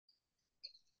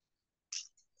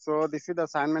So this is the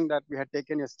assignment that we had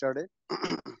taken yesterday.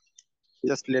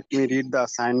 Just let me read the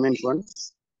assignment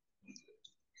once.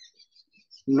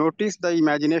 Notice the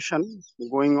imagination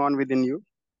going on within you.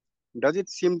 Does it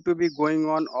seem to be going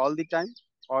on all the time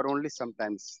or only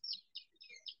sometimes?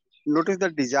 Notice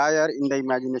the desire in the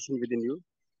imagination within you.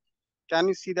 Can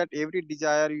you see that every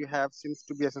desire you have seems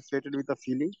to be associated with a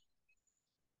feeling?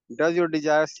 Does your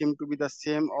desire seem to be the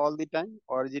same all the time,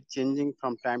 or is it changing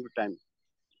from time to time?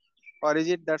 Or is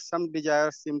it that some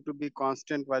desires seem to be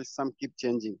constant while some keep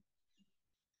changing?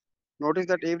 Notice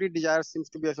that every desire seems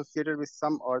to be associated with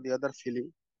some or the other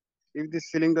feeling. Is this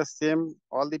feeling the same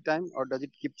all the time, or does it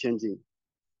keep changing?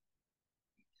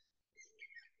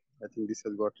 I think this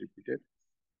has got repeated.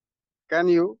 Can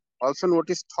you also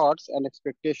notice thoughts and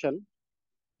expectation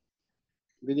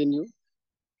within you?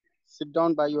 Sit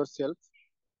down by yourself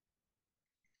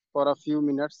for a few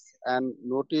minutes and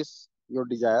notice your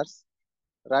desires.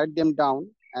 Write them down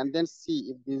and then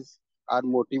see if these are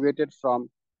motivated from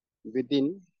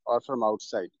within or from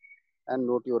outside, and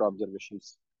note your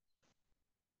observations.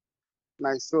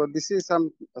 Nice. So this is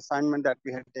some assignment that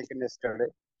we had taken yesterday.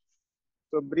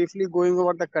 So briefly going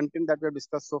over the content that we have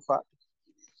discussed so far.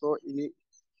 So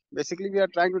basically we are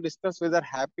trying to discuss whether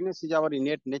happiness is our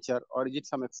innate nature or is it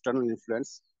some external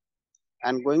influence.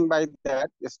 And going by that,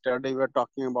 yesterday we were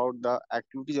talking about the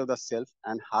activities of the self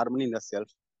and harmony in the self.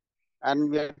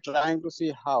 And we are trying to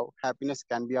see how happiness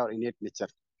can be our innate nature.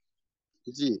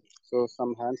 G. So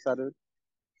some hands are.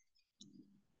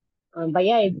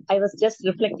 I was just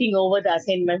reflecting over the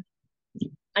assignment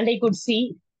and I could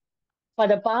see for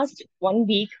the past 1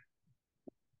 week,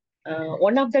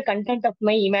 one of the content of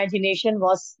my imagination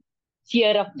was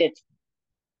fear of death.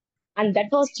 And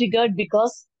that was triggered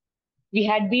because we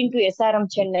had been to SRM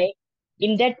Chennai.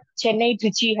 In that Chennai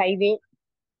Trichy highway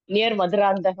near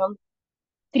Madurantham,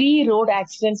 3 road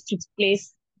accidents took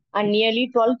place and nearly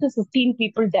 12 to 15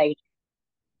 people died.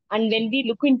 And when we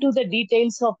look into the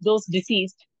details of those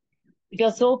deceased, it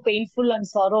was so painful and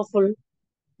sorrowful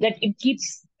that it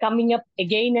keeps coming up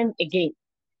again and again.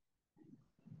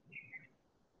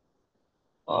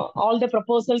 All the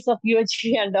proposals of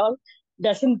UHV and all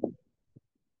doesn't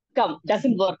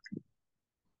work.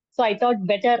 So I thought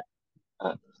better,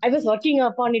 I was working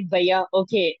upon it,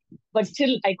 okay, but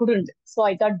still I couldn't. So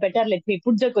I thought better let me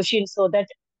put the question so that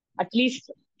at least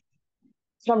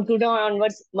from today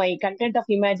onwards, my content of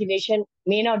imagination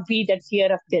may not be that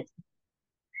fear of death.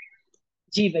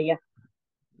 Ji bhaiya.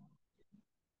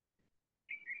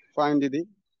 Fine, Didi.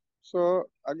 So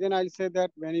again, I'll say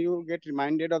that when you get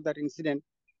reminded of that incident,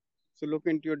 so look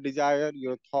into your desire,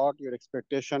 your thought, your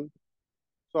expectation.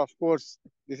 So of course,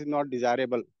 this is not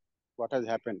desirable, what has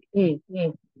happened. But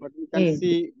you can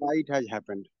see why it has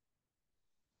happened.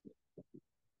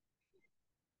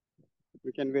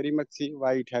 We can very much see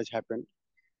why it has happened.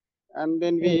 And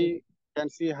then we can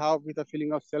see how with a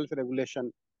feeling of self-regulation,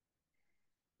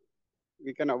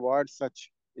 we can avoid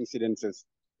such incidences.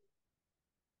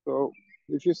 So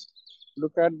if you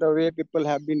look at the way people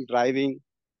have been driving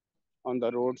on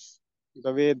the roads,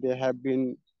 the way they have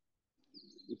been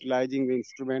utilizing the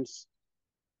instruments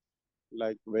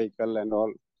like vehicle and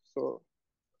all. So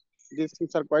these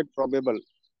things are quite probable.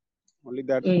 Only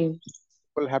that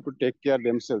people have to take care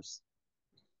themselves.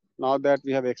 Now that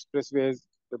we have expressways,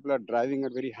 people are driving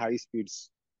at very high speeds.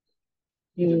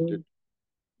 Isn't it?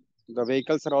 The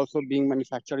vehicles are also being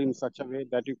manufactured in such a way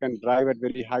that you can drive at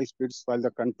very high speeds while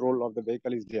the control of the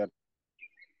vehicle is there.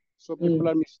 So people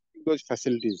are missing those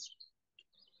facilities.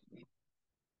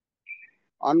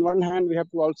 On one hand, we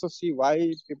have to also see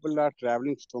why people are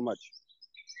traveling so much.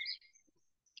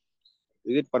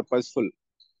 Is it purposeful?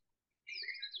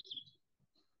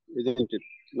 Isn't it?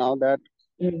 Now that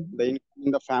the income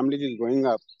in the families is going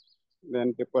up,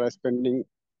 then people are spending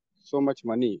so much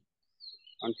money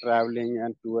on traveling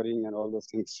and touring and all those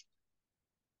things.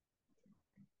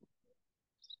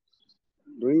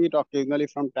 Doing it occasionally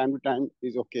from time to time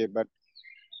is okay, but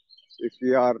if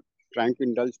we are trying to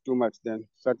indulge too much, then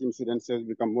such incidences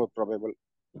become more probable.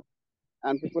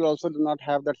 And people also do not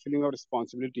have that feeling of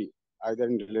responsibility, either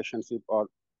in relationship or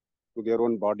to their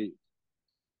own body.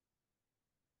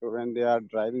 So when they are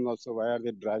driving also, why are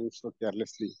they driving so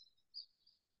carelessly?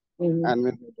 And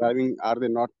when they're driving, are they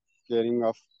not caring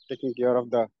of taking care of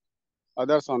the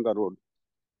others on the road?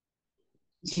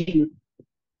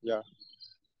 Yeah.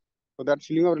 So that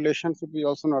feeling of relationship is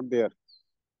also not there.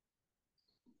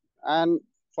 And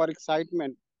for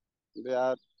excitement, they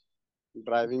are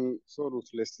driving so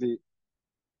ruthlessly,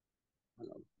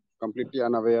 completely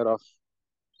unaware of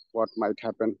what might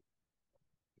happen.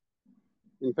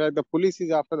 In fact, the police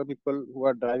is after the people who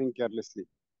are driving carelessly.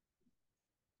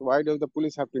 Why does the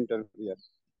police have to interfere?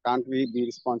 Can't we be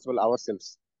responsible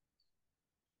ourselves?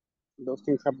 Those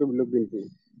things have to be looked into.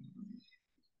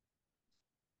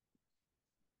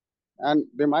 And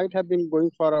they might have been going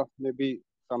for maybe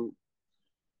some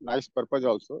nice purpose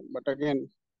also. But again,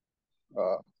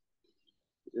 uh,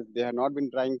 if they have not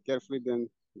been driving carefully, then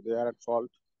they are at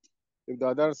fault. If the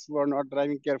others were not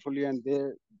driving carefully and they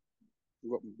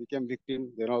became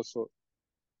victim, then also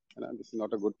this is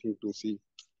not a good thing to see.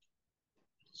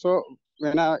 So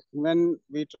when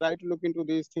we try to look into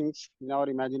these things in our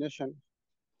imagination,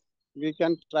 we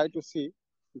can try to see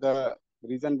the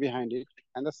reason behind it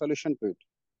and the solution to it,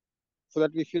 so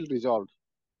that we feel resolved,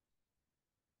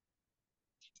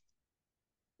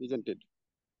 isn't it?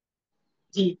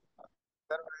 Ji.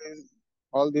 Otherwise,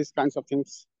 all these kinds of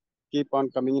things keep on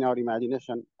coming in our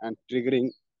imagination and triggering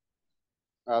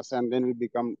us, and then we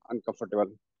become uncomfortable.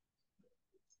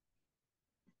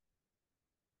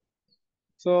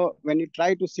 So when you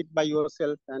try to sit by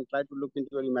yourself and try to look into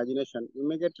your imagination, you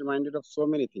may get reminded of so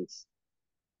many things.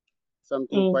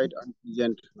 Something Mm, quite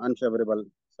unpleasant, unfavorable,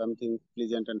 something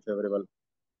pleasant and favorable.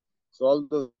 So all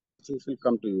those things will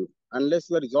come to you. Unless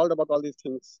you are resolved about all these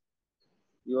things,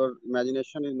 your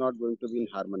imagination is not going to be in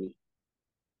harmony.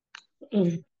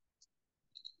 mm.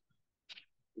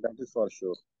 That is for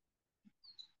sure.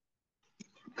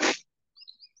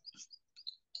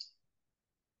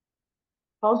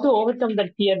 How to overcome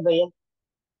that fear, Bhaiya?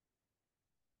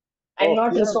 I'm Oh,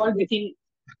 not fear of resolved death. within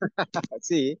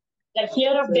See, the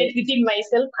fear of death so within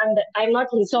myself, and I'm not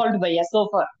resolved, Bhaiya, so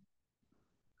far.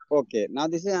 okay, now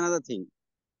this is another thing.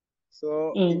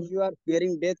 So if Mm, you are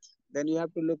fearing death, then you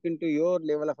have to look into your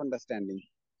level of understanding.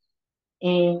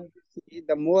 mm, See,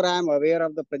 the more I am aware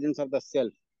of the presence of the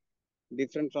self,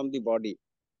 different from the body,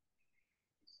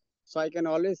 so I can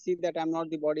always see that I'm not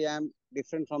the body, I'm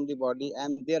different from the body,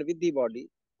 I'm there with the body,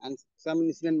 and some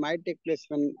incident might take place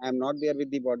when I'm not there with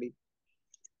the body.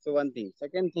 So one thing.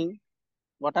 Second thing,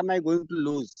 what am I going to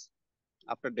lose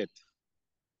after death?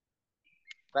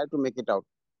 Try to make it out.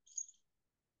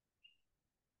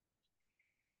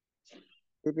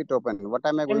 Keep it open. What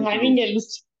am I I'm going to having lose? a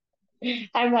list.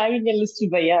 I'm having a list,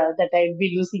 Bhaiya, that I'll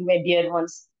be losing my dear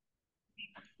ones.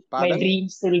 My Pardon?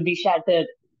 dreams will be shattered.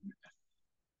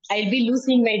 I'll be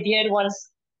losing my dear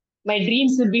ones. My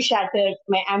dreams will be shattered.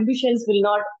 My ambitions will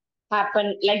not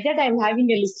happen. Like that, I'm having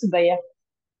a list, Bhaiya.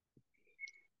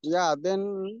 Yeah,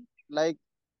 then like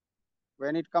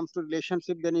when it comes to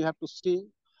relationship, then you have to see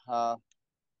uh,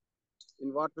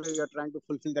 in what way you are trying to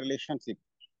fulfill the relationship.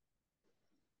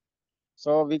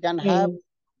 So we can have Mm,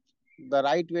 the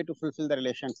right way to fulfill the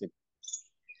relationship.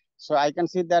 So I can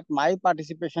see that my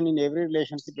participation in every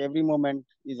relationship, every moment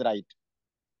is right.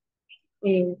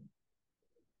 mm,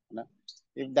 You know?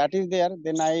 If that is there,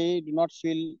 then I do not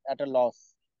feel at a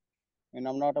loss and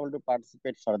I'm not able to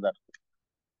participate further.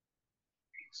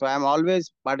 So I am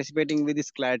always participating with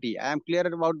this clarity. I am clear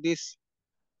about this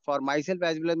for myself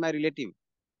as well as my relative.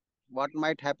 What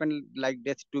might happen like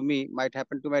death to me might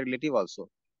happen to my relative also.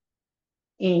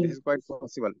 This mm, is quite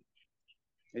possible,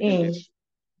 isn't it? mm,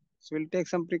 So we'll take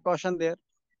some precaution there.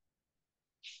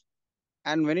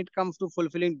 And when it comes to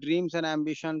fulfilling dreams and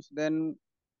ambitions, then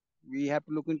we have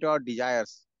to look into our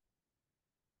desires.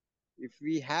 If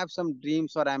we have some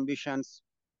dreams or ambitions,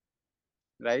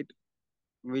 right,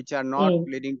 which are not mm,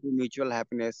 leading to mutual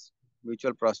happiness,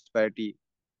 mutual prosperity,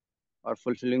 or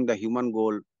fulfilling the human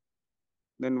goal,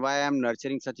 then why I'm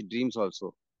nurturing such dreams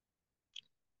also?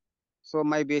 So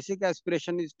my basic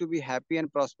aspiration is to be happy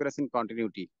and prosperous in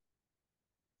continuity.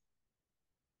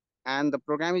 And the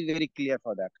program is very clear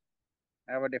for that.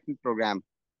 I have a definite program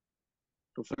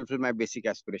to fulfill my basic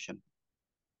aspiration.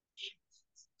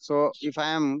 So if I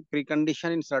am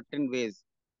preconditioned in certain ways,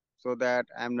 so that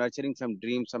I am nurturing some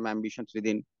dreams, some ambitions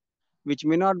within, which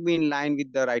may not be in line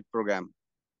with the right program,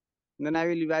 then I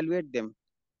will evaluate them.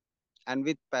 And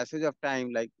with passage of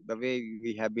time, like the way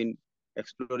we have been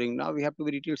exploring, now we have to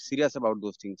be little serious about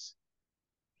those things.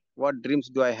 What dreams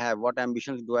do I have? What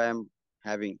ambitions do I am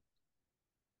having?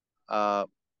 Uh,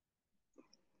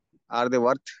 are they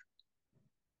worth?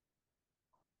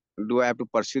 Do I have to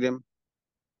pursue them?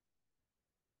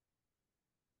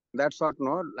 That's what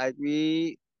no. Like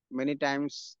we many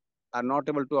times are not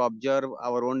able to observe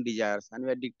our own desires, and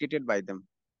we are dictated by them.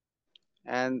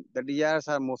 And the desires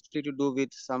are mostly to do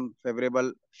with some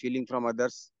favorable feeling from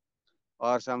others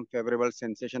or some favorable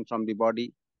sensation from the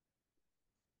body,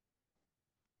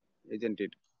 isn't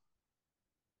it?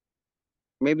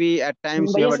 Maybe at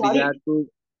times you have Bhaiya, a desire sorry. to,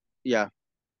 yeah.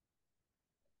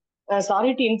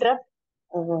 Sorry to interrupt.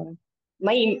 Uh,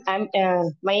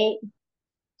 my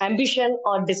ambition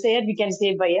or desire, we can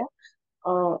say, Bhaiya.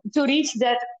 to reach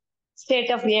that state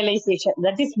of realization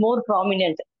that is more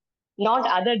prominent, not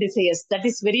other desires. That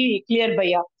is very clear,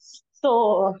 Bhaiya.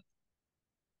 So,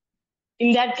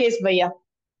 in that case, Bhaiya.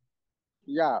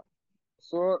 Yeah.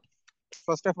 So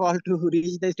first of all, to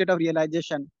reach the state of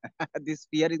realization, this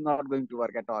fear is not going to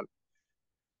work at all.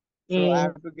 So I Mm,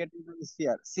 have to get into this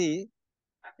fear. See,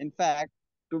 in fact,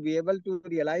 to be able to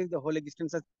realize the whole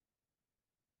existence of self,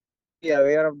 I have to be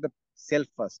aware of the self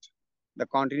first, the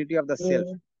continuity of the self.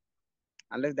 mm,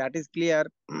 Unless that is clear,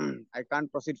 I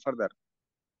can't proceed further.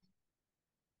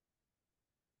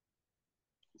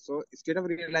 So state of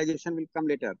realization will come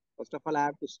later. First of all, I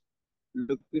have to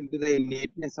look into the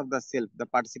innateness of the self, the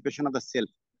participation of the self.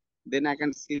 Then I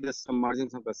can see the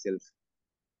submergence of the self.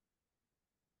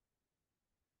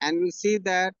 And we'll see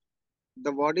that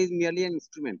the body is merely an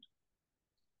instrument.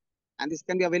 And this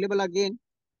can be available again.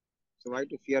 So why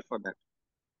to fear for that?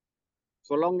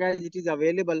 So long as it is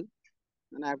available,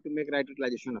 then I have to make right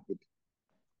utilization of it,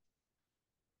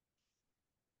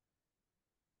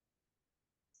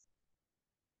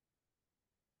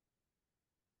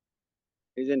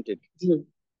 isn't it? ji,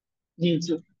 ji,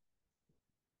 ji.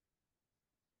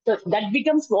 So that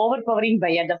becomes overpowering,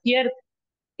 Bhaiya. The fear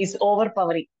is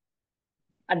overpowering.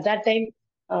 At that time,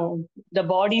 the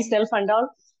body, self, and all,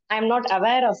 I am not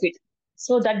aware of it.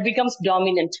 So that becomes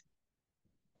dominant.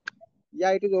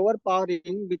 Yeah, it is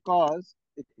overpowering because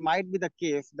it might be the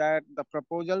case that the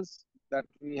proposals that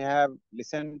we have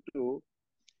listened to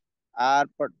are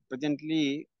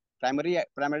presently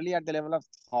primarily at the level of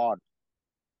thought.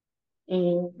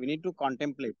 Mm, We need to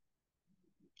contemplate.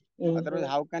 Otherwise, mm,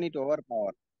 how can it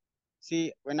overpower?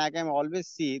 See, when I can always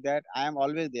see that I am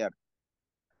always there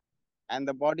and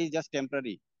the body is just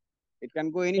temporary, it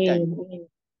can go anytime. mm,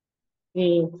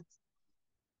 mm,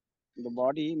 The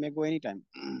body may go anytime.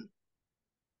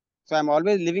 So I'm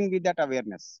always living with that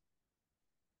awareness.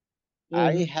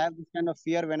 I mm, have this kind of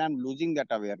fear when I'm losing that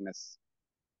awareness,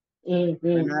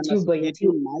 when I'm True, Bhaiya,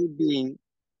 true. associating my being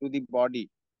to the body.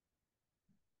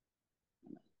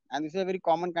 And this is a very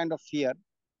common kind of fear,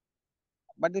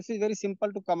 but this is very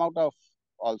simple to come out of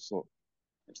also.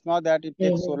 It's not that it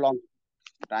takes so Mm, long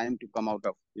time to come out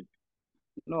of it.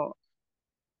 No,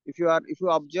 if you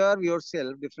observe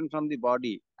yourself different from the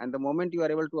body, and the moment you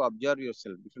are able to observe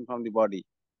yourself different from the body,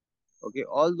 okay,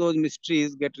 all those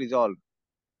mysteries get resolved.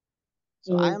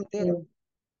 So I am mm, there. mm,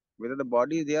 Whether the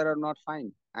body is there or not,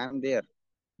 fine. I am there.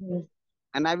 mm,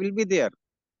 And I will be there.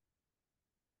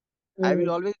 I will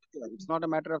mm, always be there. It's not a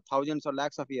matter of thousands or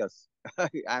lakhs of years. I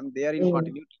am there in mm,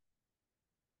 continuity,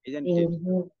 isn't it?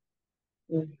 mm,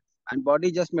 mm, And body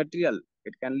is just material.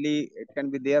 It can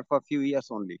be there for a few years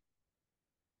only.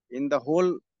 In the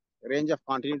whole range of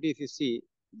continuity, if you see,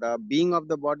 the being of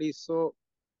the body is so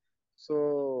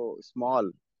small.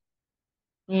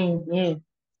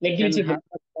 It can Negligible. have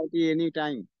personality any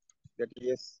time. That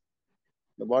yes,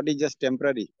 the body is just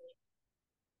temporary.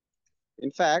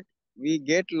 In fact, we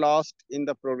get lost in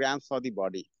the programs for the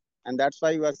body. And that's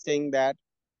why you are saying that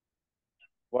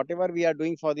whatever we are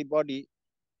doing for the body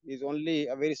is only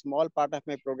a very small part of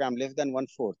my program, less than one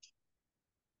fourth,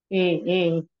 Mm,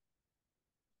 mm,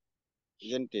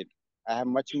 isn't it? I have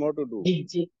much more to do. ji,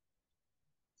 ji.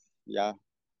 Yeah.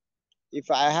 If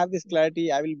I have this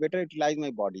clarity, I will better utilize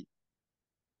my body.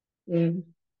 Mm,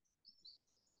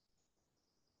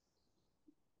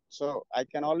 So I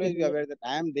can always be mm, aware that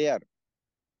I am there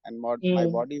and my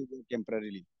mm, body is there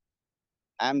temporarily.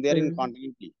 I am there in mm,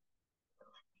 continuity.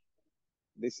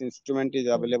 This instrument is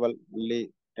mm, available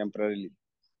only temporarily.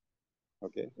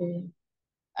 Okay. mm,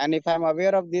 And if I'm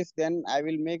aware of this, then I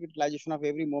will make utilization of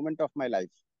every moment of my life.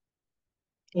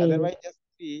 mm, Otherwise, just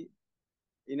see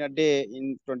in a day,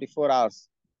 in 24 hours,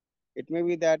 it may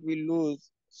be that we lose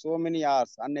so many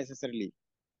hours unnecessarily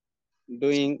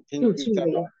doing things True, which true, are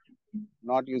Bhaiya.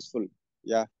 not useful.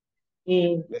 Yeah,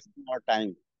 Mm, wasting more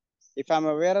time. If I'm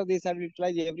aware of this, I will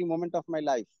utilize every moment of my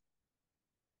life.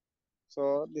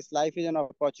 So this life is an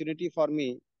opportunity for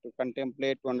me to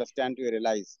contemplate, to understand, to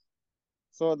realize.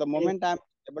 So the mm, moment I'm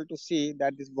able to see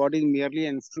that this body is merely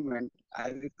an instrument,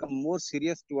 I become more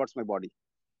serious towards my body.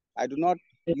 I do not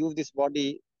use this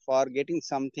body for getting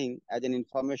something as an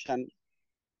information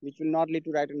which will not lead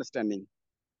to right understanding.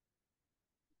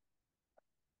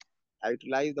 I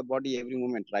utilize the body every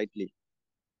moment rightly.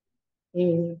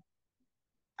 mm,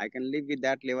 I can live with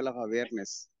that level of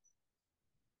awareness,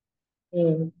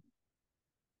 mm.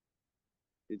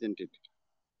 isn't it?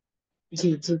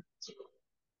 Ji, ji.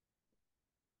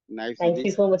 Now you see Thank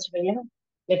you this. so much, Bhaiya.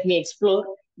 Let me explore.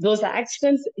 Those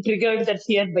accidents triggered that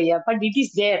fear, Bhaiya, but it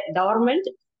is there, dormant,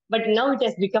 but now it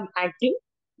has become active.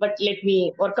 But let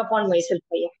me work upon myself,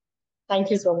 Bhaiya. Thank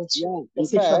you so much. Yeah, in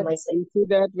That's it from fact, my side. we see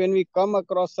that when we come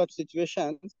across such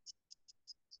situations,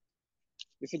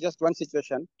 this is just one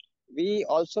situation, we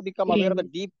also become aware of the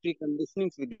Mm, deep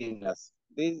preconditionings within us.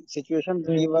 These situations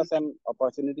give us mm, an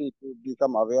opportunity to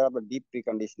become aware of the deep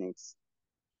preconditionings.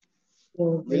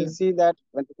 mm, We'll mm, see that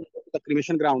when people go to the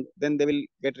cremation ground, then they will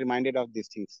get reminded of these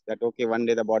things that, okay, one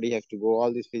day the body has to go,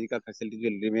 all these physical facilities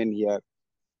will remain here,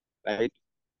 right?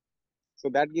 So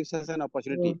that gives us an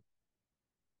opportunity mm,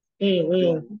 mm,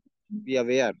 to mm. be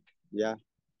aware. Yeah.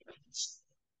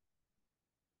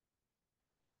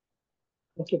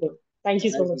 Okay, good. Thank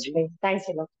you so Nice, much. Nidhi. Thanks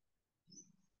a lot.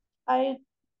 I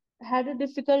had a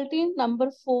difficulty in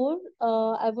number four.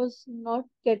 I was not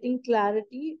getting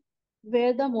clarity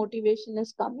where the motivation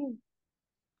is coming.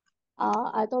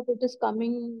 I thought it is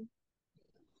coming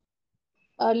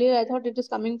earlier. I thought it is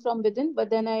coming from within, but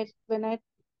then when I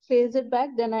trace it back,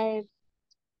 then I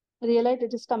realized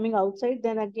it is coming outside.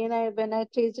 Then again, when I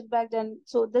trace it back, then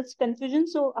so that's confusion.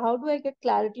 So how do I get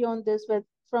clarity on this?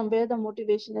 From where the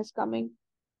motivation is coming?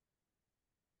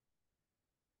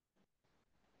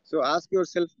 So ask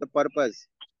yourself the purpose.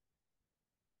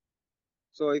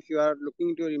 So if you are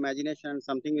looking into your imagination,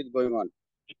 something is going on.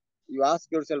 You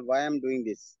ask yourself why I'm doing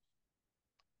this,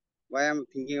 why I'm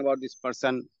thinking about this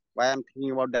person, why I'm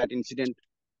thinking about that incident,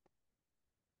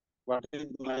 what is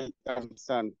my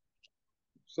concern.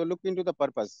 So look into the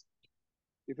purpose.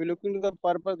 If you look into the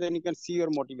purpose, then you can see your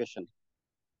motivation.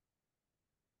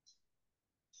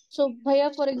 So,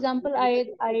 Bhaiya, for So example, look at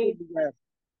the purpose desire.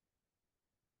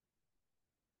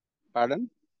 Pardon?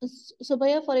 so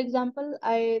Bhaiya, for example,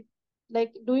 I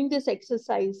like doing this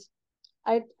exercise.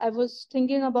 I was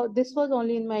thinking about this was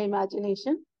only in my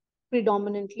imagination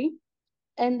predominantly.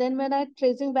 And then when I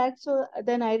tracing back, so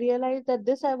then I realized that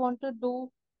this I want to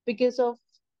do because of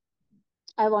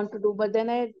I want to do. But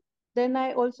then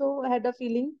I also had a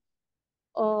feeling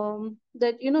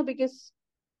that because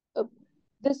uh,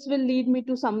 this will lead me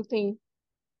to something,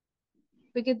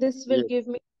 because this will Yes. give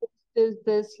me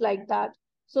this like that.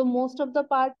 So most of the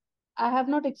part I have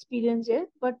not experienced yet,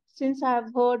 but since I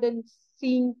have heard and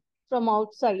seen from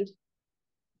outside,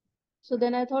 so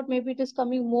then I thought maybe it is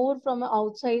coming more from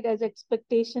outside as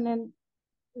expectation and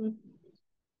mm,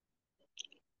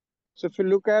 So if you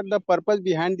look at the purpose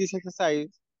behind this exercise,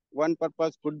 one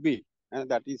purpose could be, and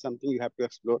that is something you have to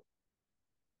explore,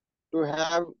 to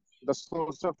have the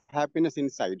source of happiness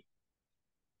inside.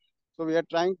 So we are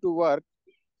trying to work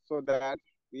so that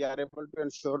we are able to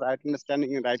ensure right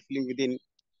understanding and right feeling within,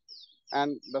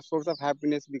 and the source of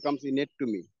happiness becomes innate to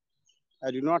me.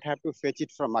 I do not have to fetch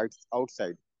it from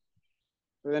outside.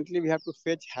 Presently, we have to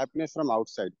fetch happiness from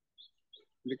outside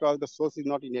because the source is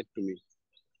not innate to me.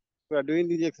 We are doing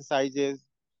these exercises,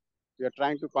 we are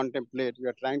trying to contemplate, we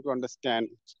are trying to understand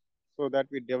so that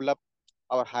we develop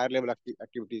our higher level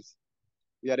activities.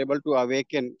 We are able to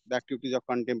awaken the activities of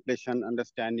contemplation,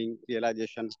 understanding,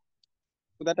 realization,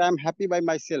 so that I am happy by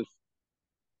myself.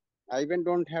 I even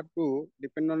don't have to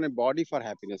depend on a body for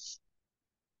happiness.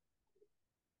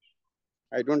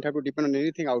 I don't have to depend on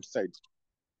anything outside,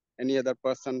 any other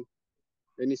person,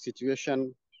 any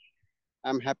situation.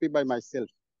 I'm happy by myself.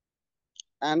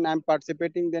 And I'm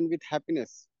participating then with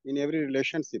happiness in every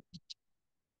relationship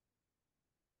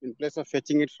in place of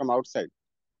fetching it from outside.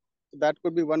 So that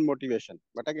could be one motivation.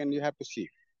 But again, you have to see.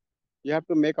 You have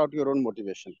to make out your own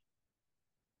motivation.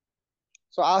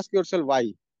 So ask yourself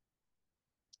why.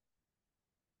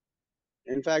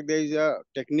 In fact, there is a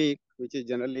technique which is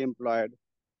generally employed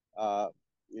uh,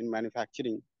 in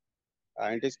manufacturing.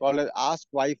 It is called as ask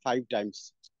why 5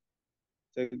 times.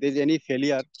 So if there is any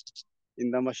failure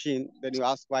in the machine, then you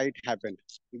ask why it happened.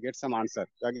 You get some answer.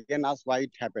 You again ask why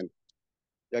it happened.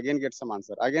 You again get some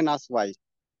answer. Again ask why.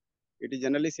 It is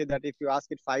generally said that if you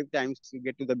ask it 5 times, you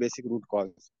get to the basic root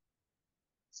cause.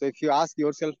 So if you ask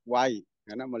yourself why,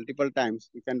 multiple times,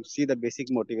 you can see the basic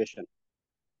motivation.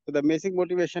 So the basic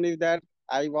motivation is that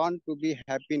I want to be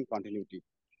happy in continuity.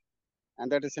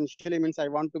 And that essentially means I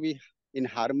want to be in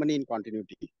harmony in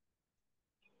continuity.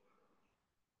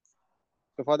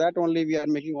 So for that only we are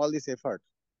making all this effort.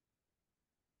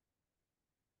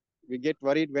 We get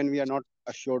worried when we are not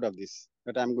assured of this,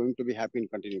 that I'm going to be happy in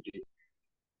continuity.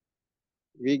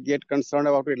 We get concerned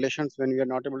about relations when we are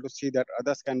not able to see that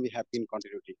others can be happy in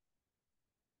continuity.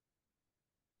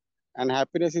 And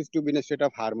happiness is to be in a state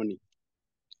of harmony,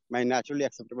 my naturally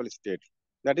acceptable state.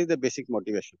 That is the basic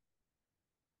motivation.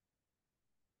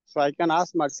 So I can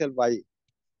ask myself why.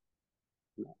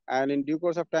 And in due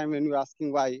course of time, when you're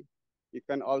asking why, you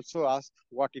can also ask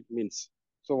what it means.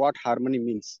 So what harmony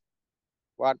means,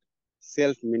 what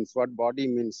self means, what body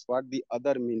means, what the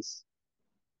other means,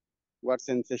 what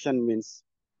sensation means.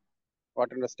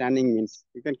 what understanding means.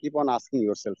 You can keep on asking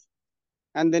yourself,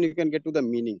 and then you can get to the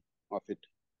meaning of it.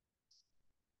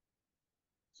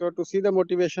 So to see the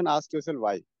motivation, ask yourself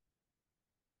why.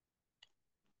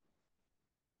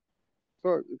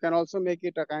 So you can also make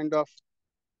it a kind of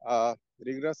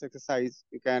rigorous exercise.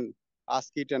 You can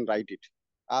ask it and write it.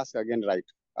 Ask again, write.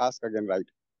 Ask again, write.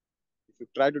 If you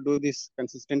try to do this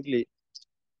consistently,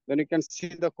 then you can see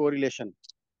the correlation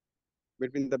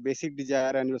between the basic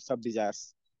desire and your sub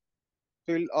desires.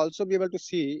 So you'll also be able to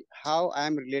see how I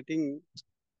am relating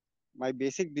my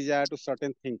basic desire to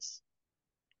certain things.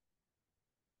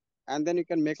 And then you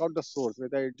can make out the source,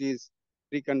 whether it is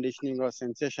preconditioning or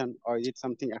sensation, or is it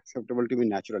something acceptable to me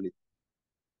naturally.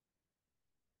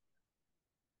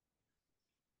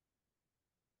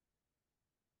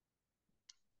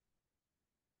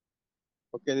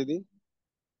 Okay, Didi?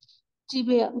 जी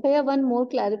भैया भैया one more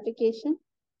clarification.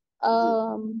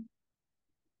 Ji.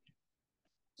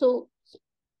 So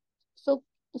so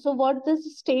so what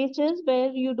this stage is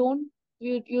where you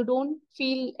don't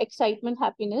feel excitement,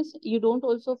 happiness. You don't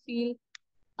also feel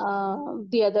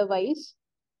the otherwise,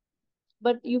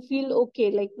 but you feel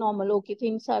okay, like normal. Okay,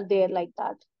 things are there like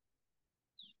that.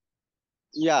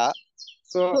 Yeah.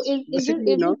 So So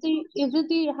basically, you know, is it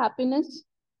the happiness?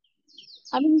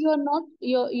 I mean, you are not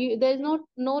there's not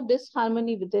no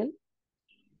disharmony within.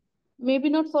 Maybe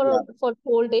not yeah. for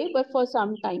whole day, but for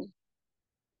some time.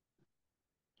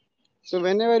 So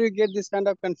whenever you get this kind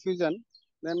of confusion,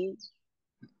 then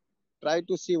try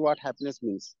to see what happiness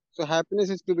means. So happiness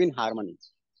is to be in harmony.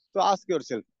 So ask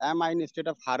yourself, am I in a state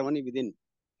of harmony within?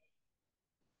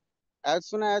 As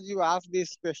soon as you ask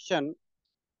this question,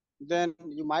 then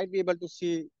you might be able to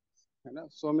see,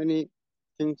 so many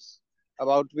things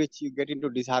about which you get into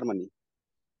disharmony.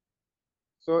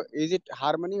 So is it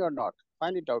harmony or not?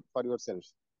 Find it out for yourself.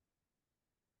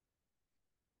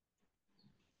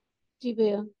 जी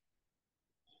भैया.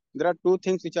 There are two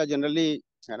things which are generally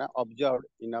observed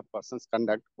in a person's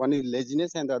conduct. One is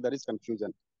laziness and the other is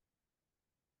confusion.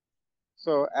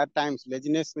 So at times,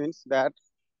 laziness means that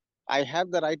I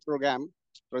have the right program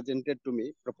presented to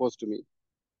me, proposed to me,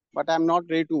 but I'm not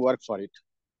ready to work for it.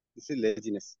 This is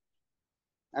laziness.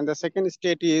 And the second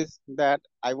state is that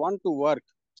I want to work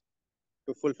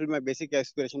to fulfill my basic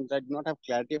aspirations, but I do not have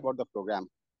clarity about the program.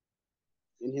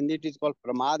 In Hindi, it is called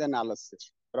pramad and alasya.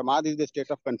 Pramad is the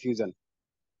state of confusion.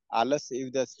 Alasya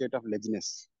is the state of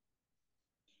laziness.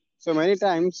 So many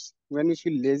times when we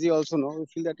feel lazy also, no, we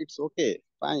feel that it's okay,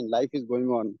 fine, life is going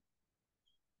on.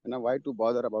 Why to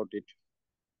bother about it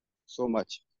so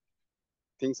much?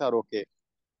 Things are okay.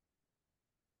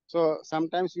 So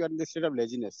sometimes you are in the state of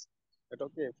laziness. That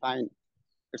okay, fine.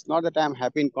 It's not that I'm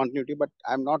happy in continuity, but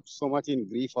I'm not so much in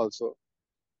grief also.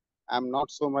 I'm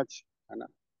not so much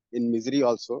in misery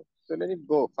also. So let it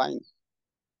go, fine.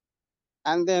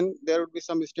 And then there would be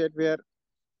some state where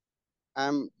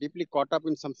I'm deeply caught up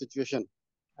in some situation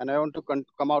and I want to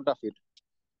come out of it.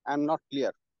 I'm not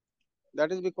clear.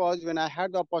 That is because when I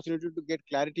had the opportunity to get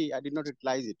clarity, I did not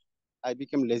utilize it. I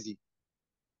became lazy.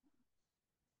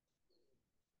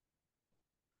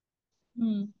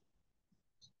 Hmm.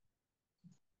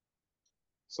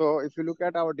 So if you look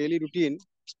at our daily routine,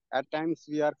 at times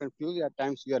we are confused, at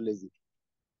times we are lazy.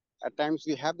 At times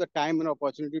we have the time and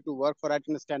opportunity to work for right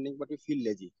understanding, but we feel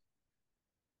lazy.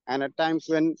 And at times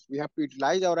when we have to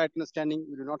utilize our right understanding,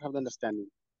 we do not have the understanding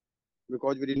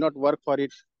because we did not work for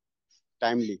it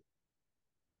timely.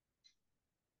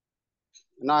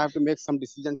 Now I have to make some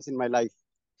decisions in my life.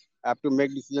 I have to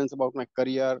make decisions about my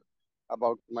career,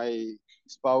 about my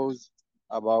spouse,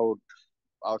 about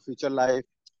our future life,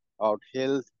 about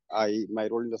health, my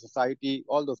role in the society,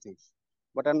 all those things.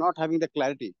 But I'm not having the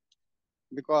clarity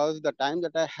because the time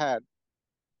that I had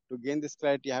to gain this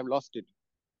clarity, I have lost it.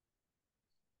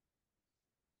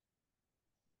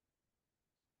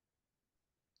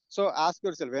 So ask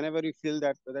yourself whenever you feel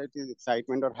that whether it is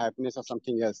excitement or happiness or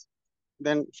something else,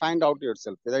 then find out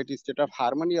yourself whether it is state of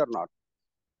harmony or not.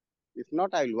 If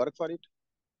not, I will work for it.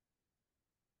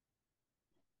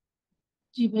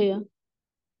 जी भैया.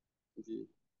 जी.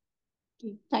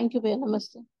 Thank you भैया.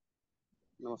 Namaste.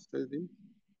 Namaste, ji.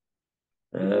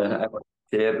 I want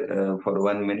to share for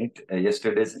 1 minute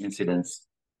yesterday's incidents.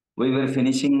 We were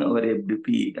finishing our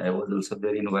FDP. I was also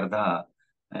there in Wardha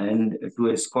and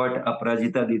to escort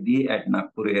Aprajita Didi at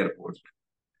Nagpur airport.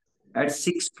 At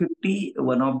 6:50,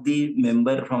 one of the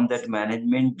member from that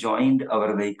management joined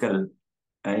our vehicle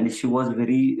and she was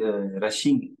very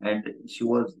rushing and she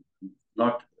was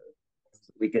not,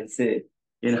 we can say,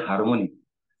 in harmony.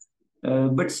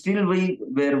 But still we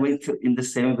were with in the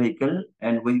same vehicle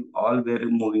and we all were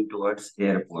moving towards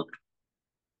airport.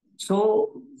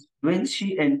 So when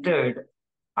she entered,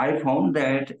 I found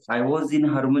that I was in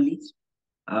harmony.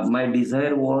 My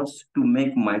desire was to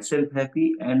make myself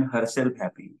happy and herself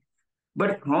happy.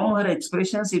 But from her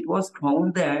expressions, it was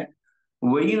found that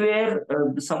we were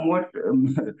somewhat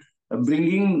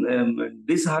bringing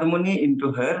disharmony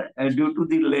into her due to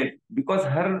the late, because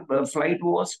her flight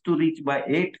was to reach by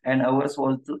 8 and ours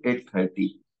was to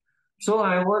 8:30. So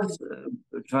I was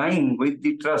trying with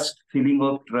the trust, feeling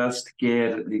of trust,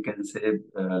 care, we can say,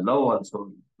 love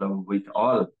also, love with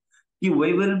all. We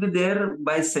will be there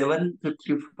by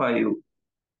 7:55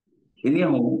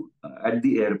 anyhow at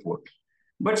the airport.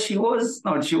 But she was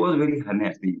not, she was very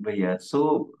unhappy. Bhaiya. So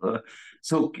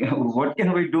what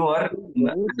can we do? Or,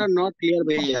 Words are not clear,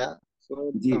 Bhaiya.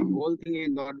 So ji, the whole thing is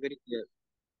not very clear.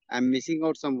 I'm missing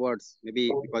out some words,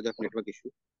 maybe because of network issue.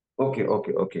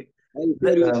 okay. And if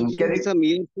you're Can using you, some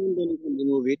earphone, then you can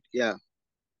remove it. Yeah.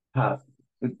 uh,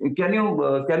 can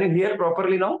you hear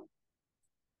properly now?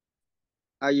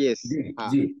 Yes. Ji,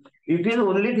 ji. It is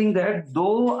only thing that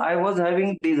though I was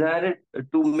having desire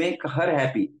to make her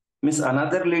happy, means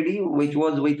another lady which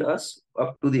was with us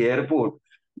up to the airport,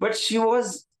 but she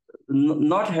was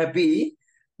not happy.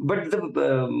 But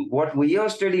what we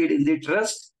have studied in the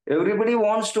trust, everybody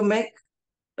wants to make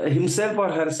himself or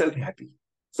herself happy.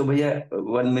 So, bhaiya,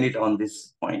 1 minute on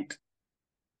this point.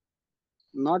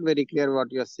 Not very clear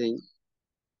what you are saying.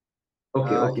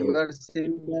 Okay. You are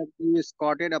saying that you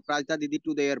escorted Aprajita Didi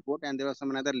to the airport and there was some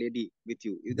another lady with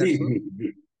you. Is Ji, that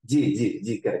so? ji,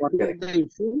 ji, What is correct. the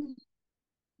issue?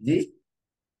 Ji.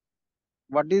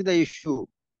 What is the issue?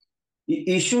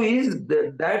 Issue is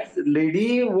that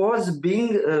lady was being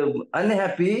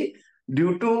unhappy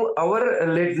due to our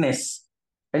lateness,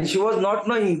 and she was not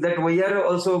knowing that we are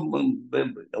also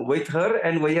with her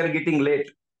and we are getting late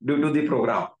due to the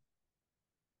program.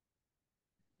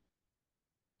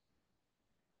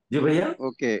 जी भैया.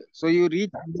 Okay. So you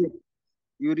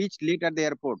reached late at the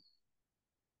airport.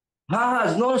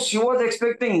 हाँ, no, she was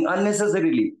expecting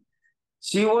unnecessarily.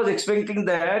 She was expecting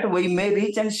that we may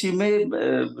reach and she may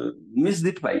miss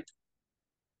the flight.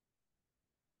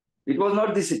 It was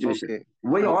not the situation. Okay.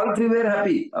 We all three were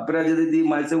happy, Aparajita Didi,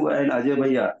 myself, and Ajay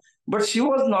Bhaiya. But she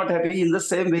was not happy in the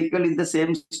same vehicle, in the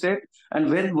same state, and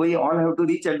when we all have to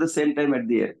reach at the same time at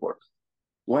the airport.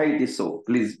 Why it is so?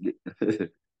 Please.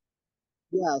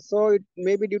 Yeah. So it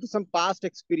may be due to some past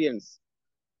experience.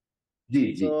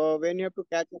 Ji. So when you have to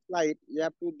catch a flight, you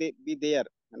have to be there,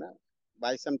 you know,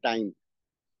 by some time.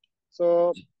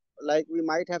 So like we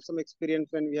might have some experience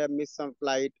when we have missed some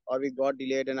flight or we got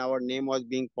delayed and our name was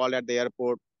being called at the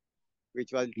airport,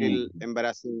 which was little Hmm.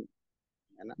 embarrassing,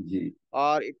 you know. Ji.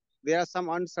 Or there are some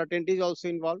uncertainties also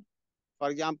involved. For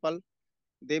example,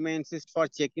 they may insist for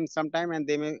check-in sometime and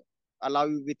they may allow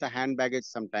you with a hand baggage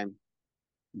sometime.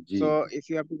 Ji. So if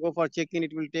you have to go for check-in,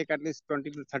 it will take at least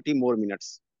 20 to 30 more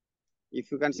minutes.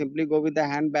 If you can simply go with the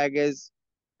hand baggage,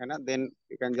 you know, then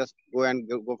you can just go and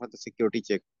go for the security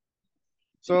check.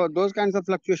 So those kinds of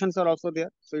fluctuations are also there.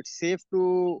 So it's safe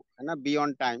to, you know, be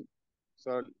on time.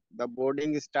 So the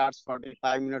boarding starts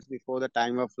 45 minutes before the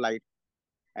time of flight,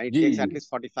 and it takes at Ji. least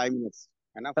 45 minutes,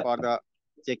 you know, for the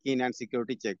check-in and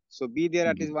security check. So be there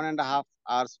at least 1.5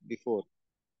 hours before.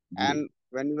 Ji. And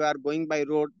when you are going by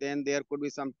road, then there could be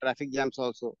some traffic jams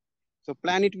also. So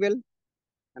plan it well,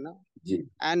 you know. Ji.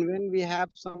 And when we have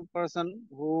some person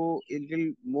who is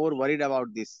little more worried about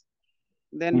this,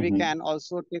 then we Mhm. can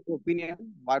also take opinion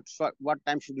what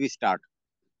time should we start,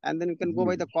 and then we can go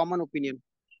by Ji. the common opinion.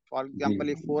 For Ji. example,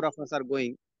 if four of us are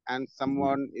going and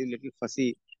someone is little fussy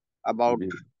about Ji.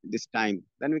 this time,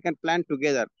 then we can plan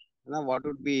together. You know what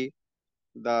would be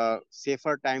the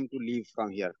safer time to leave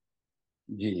from here.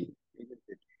 Ji. Isn't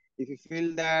it? If you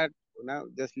feel that, you know,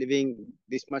 just leaving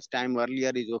this much time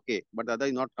earlier is okay, but the other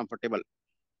is not comfortable,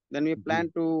 then Ji.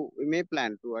 we may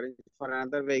plan to arrange for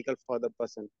another vehicle for the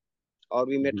person, or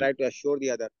we may try Ji. to assure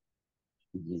the other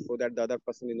Ji. so that the other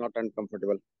person is not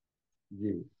uncomfortable.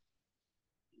 Ji.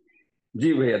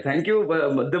 Ji bhaiya, thank you.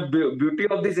 The beauty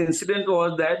of this incident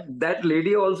was that that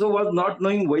lady also was not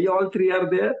knowing why all three are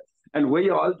there and why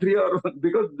all three are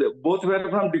because both were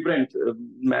from different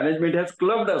management has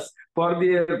clubbed us for the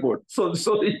airport. So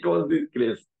it was this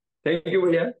case. Thank you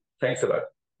bhaiya. Thanks a lot.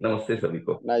 Namaste sabhi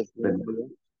ko. Nice. Dhanyawad.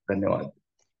 Dhanyawad.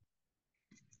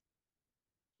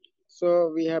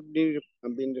 So we have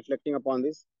been reflecting upon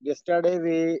this. Yesterday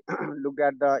we looked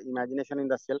at the imagination in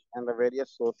the self and the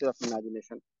various sources of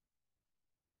imagination.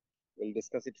 We'll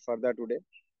discuss it further today.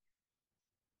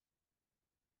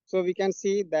 So we can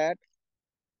see that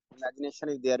imagination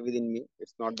is there within me.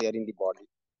 It's not there in the body.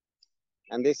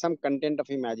 And there's some content of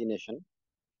imagination.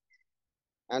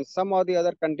 And some or the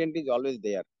other content is always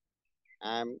there.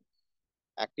 I'm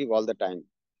active all the time,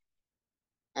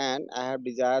 and I have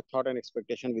desire, thought, and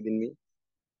expectation within me.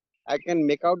 I can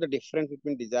make out the difference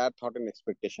between desire, thought, and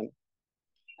expectation.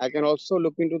 I can also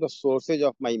look into the sources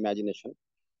of my imagination,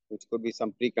 which could be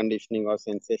some preconditioning or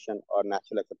sensation or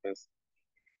natural acceptance.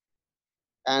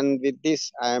 And with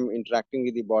this, I am interacting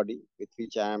with the body with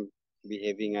which I am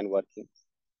behaving and working.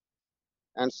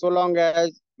 And so long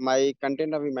as my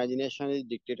content of imagination is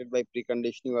dictated by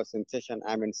preconditioning or sensation,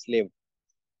 I am enslaved.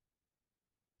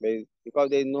 Because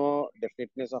there is no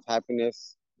definiteness of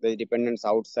happiness, there is dependence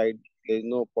outside, there is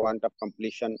no point of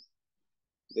completion,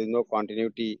 there is no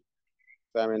continuity,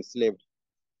 so I am enslaved.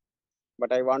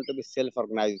 But I want to be self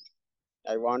organized.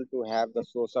 I want to have the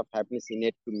source of happiness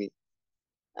innate to me.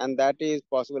 And that is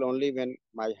possible only when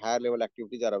my higher level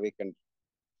activities are awakened.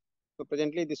 So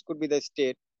presently, this could be the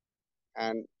state,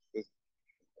 and this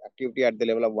activity at the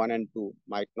level of 1 and 2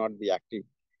 might not be active.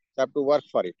 So I have to work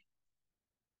for it.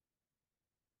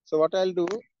 So what I'll do,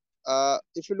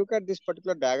 if you look at this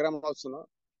particular diagram also, no,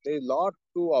 there is a lot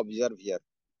to observe here.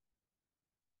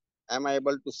 Am I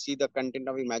able to see the content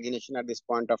of imagination at this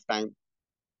point of time?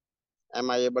 Am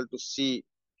I able to see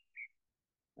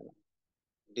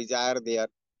desire there,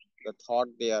 the thought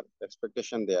there, the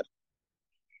expectation there?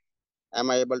 Am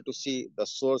I able to see the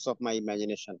source of my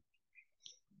imagination?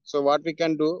 So what we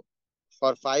can do,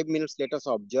 for 5 minutes, let us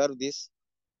observe this.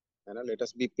 Let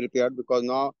us be prepared, because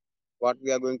now what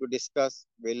we are going to discuss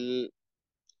will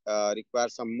require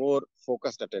some more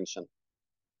focused attention.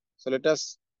 So let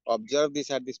us observe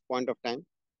this at this point of time,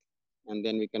 and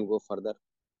then we can go further.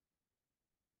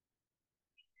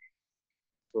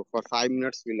 So for 5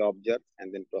 minutes, we'll observe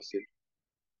and then proceed.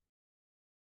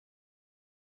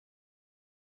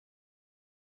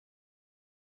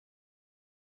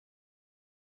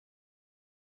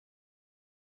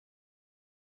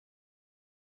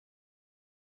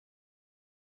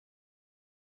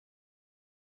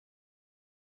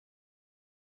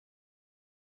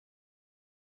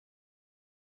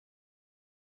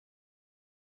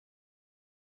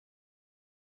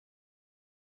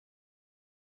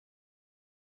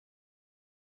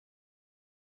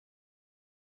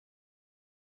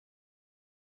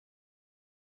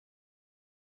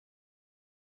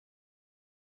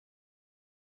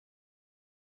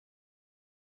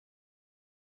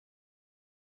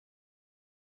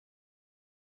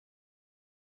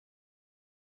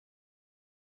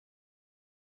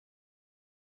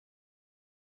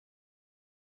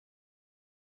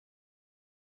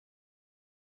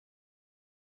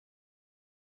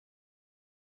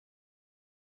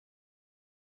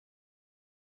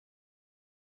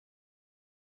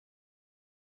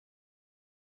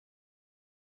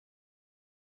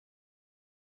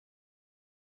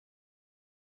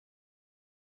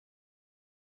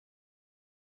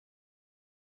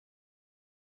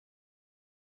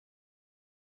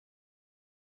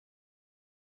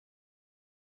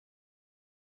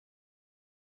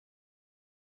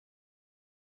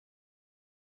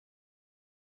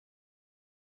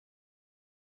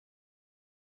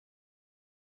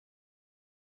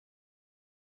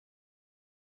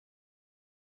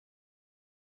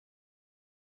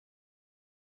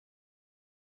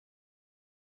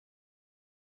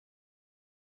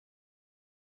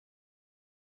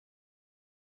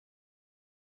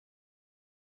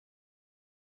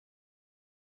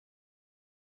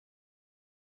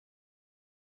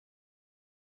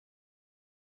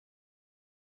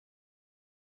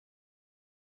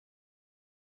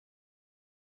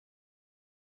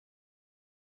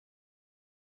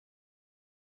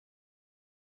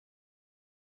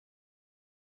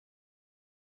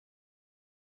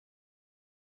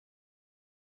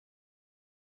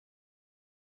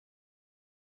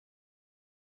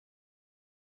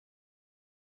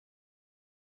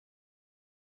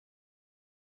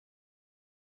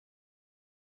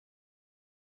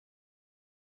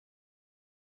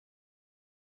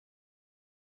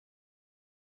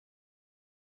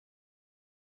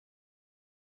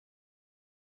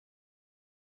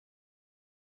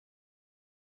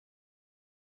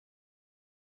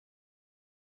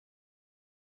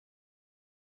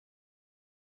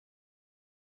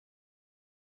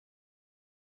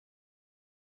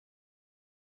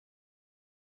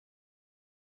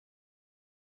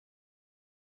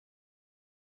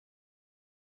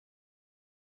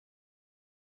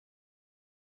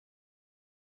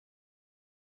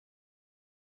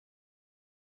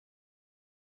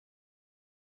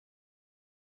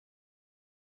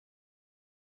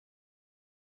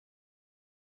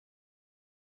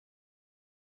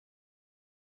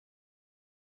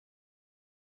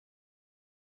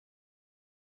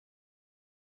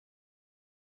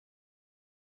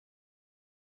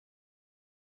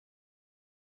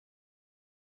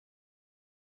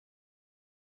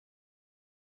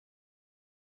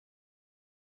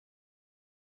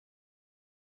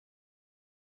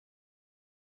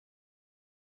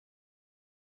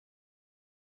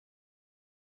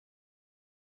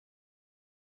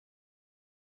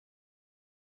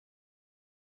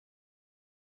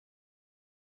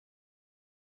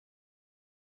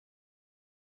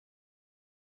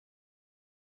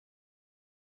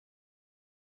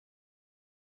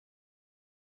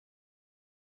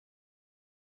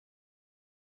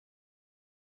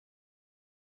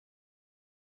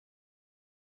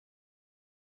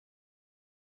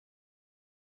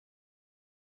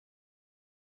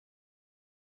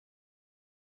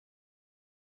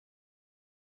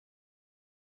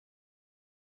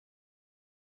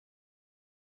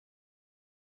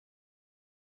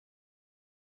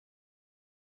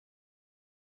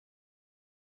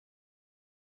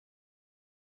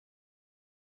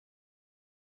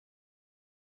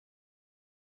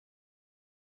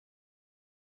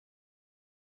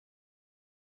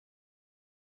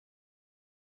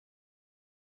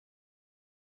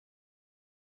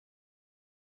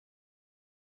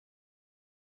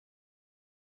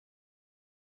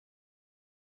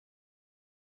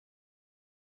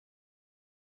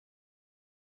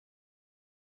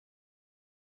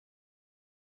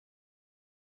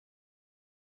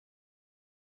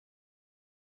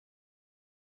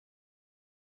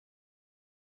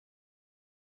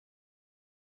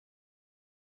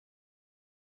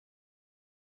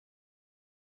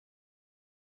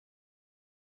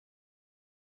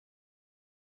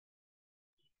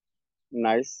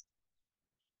 Nice.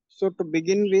 So to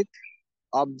begin with,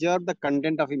 observe the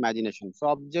content of imagination. So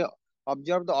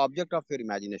observe the object of your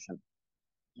imagination.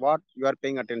 What you are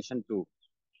paying attention to.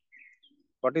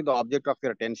 What is the object of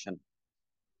your attention?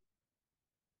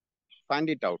 Find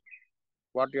it out.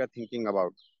 What you are thinking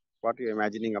about. What you are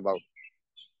imagining about.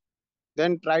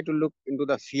 Then try to look into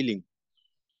the feeling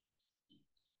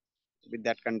with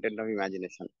that content of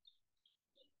imagination.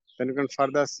 Then you can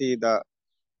further see the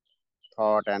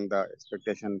thought and the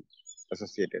expectation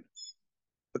associated.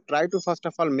 So try to first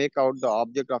of all make out the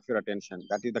object of your attention.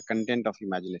 That is the content of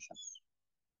imagination.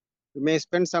 You may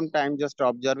spend some time just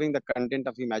observing the content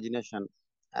of imagination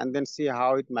and then see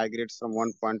how it migrates from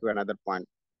one point to another point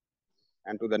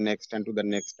and to the next and to the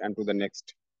next and to the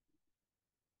next.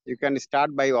 You can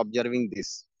start by observing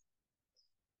this.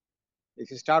 If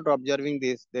you start observing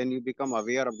this, then you become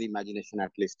aware of the imagination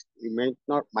at least. You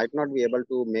might not be able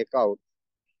to make out,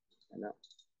 you know,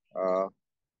 uh,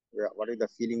 what is the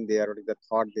feeling there, what is the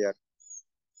thought there,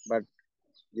 but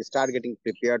you start getting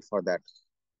prepared for that.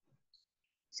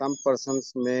 Some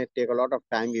persons may take a lot of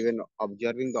time even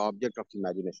observing the object of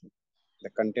imagination, the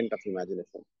content of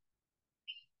imagination.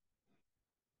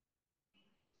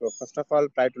 So first of all,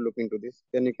 try to look into this.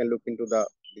 Then you can look into the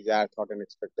desire, thought, and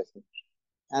expectation.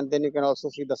 And then you can also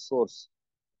see the source.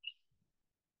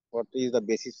 What is the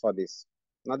basis for this?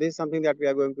 Now, this is something that we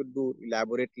are going to do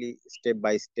elaborately, step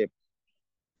by step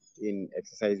in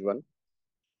exercise 1.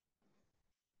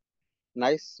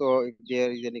 Nice. So if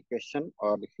there is any question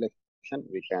or reflection,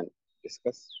 we can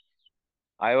discuss.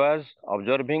 I was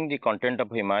observing the content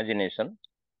of imagination,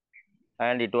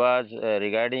 and it was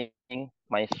regarding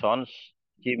my son's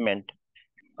achievement.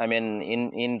 I mean,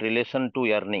 in relation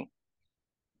to earning,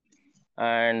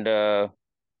 and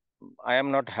I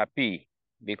am not happy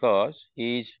because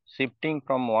he is shifting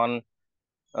from one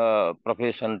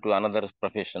profession to another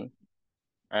profession,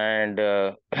 and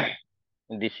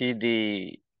this is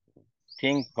the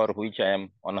thing for which I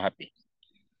am unhappy.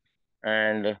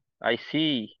 And I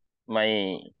see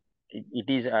it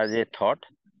is as a thought,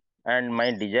 and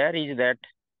my desire is that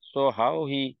so how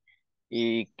he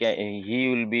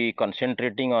will be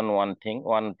concentrating on one thing,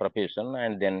 one profession,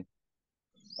 and then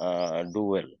do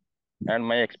well. And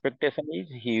my expectation is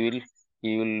he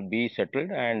will be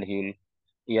settled and he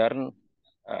will earn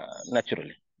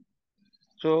naturally.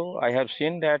 So I have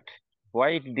seen that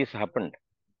why this happened.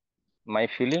 My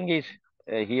feeling is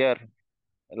here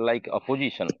like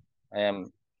opposition. I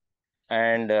am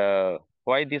and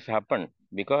why this happened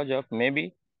because of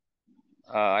maybe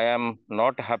I am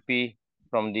not happy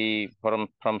from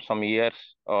some years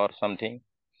or something,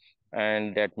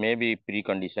 and that may be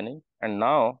preconditioning. And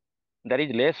now there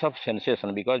is less of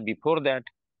sensation because before that,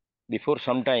 before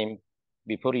some time,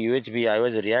 before UHB, I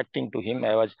was reacting to him.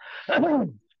 I was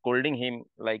scolding him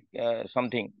like some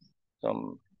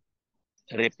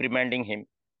reprimanding him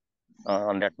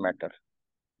on that matter.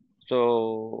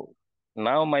 So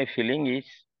now my feeling is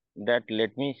that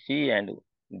let me see and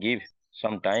give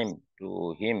some time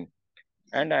to him,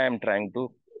 and I am trying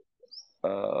to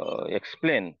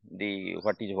explain the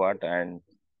what is what and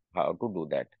how to do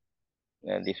that.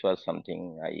 This was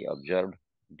something I observed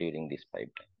during this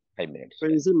 5 minutes. So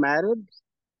is he married?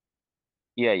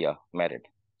 Yeah, married.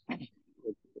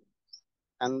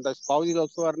 And the spouse is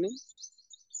also earning?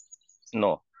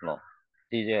 No.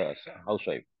 She's a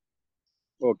housewife.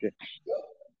 Okay.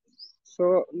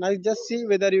 So now just see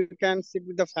whether you can sit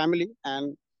with the family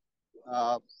and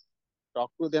uh,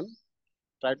 talk to them,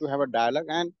 try to have a dialogue,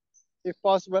 and if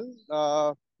possible,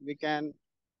 we can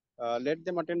let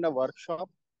them attend a workshop.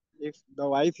 If the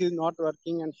wife is not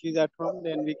working and she's at home,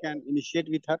 then we can initiate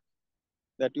with her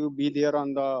that you be there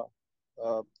on the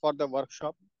for the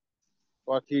workshop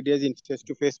for 3 days in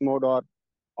face-to-face mode or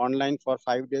online for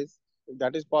 5 days. If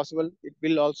that is possible, it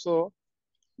will also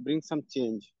bring some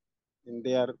change in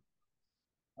their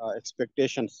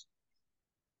expectations.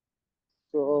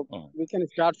 So we can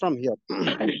start from here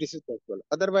if this is possible.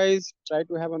 Otherwise, try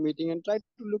to have a meeting and try to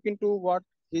look into what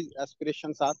his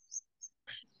aspirations are.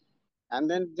 And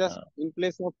then just in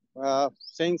place of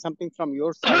saying something from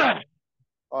your side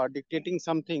or dictating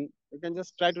something, you can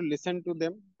just try to listen to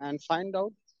them and find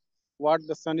out what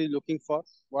the son is looking for,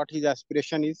 what his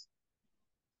aspiration is.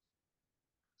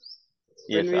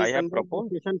 Yes, When we I have conduct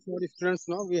proposed. discussion for students,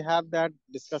 no, we have that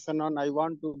discussion on I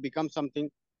want to become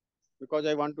something because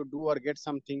I want to do or get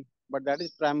something, but that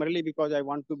is primarily because I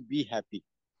want to be happy.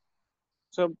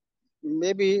 So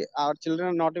maybe our children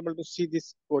are not able to see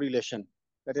this correlation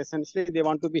that essentially they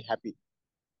want to be happy.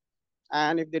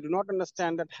 And if they do not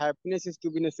understand that happiness is to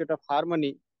be in a state of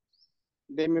harmony,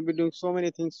 they may be doing so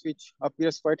many things which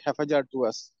appears quite haphazard to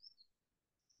us.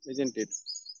 isn't it?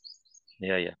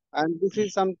 Yeah. And this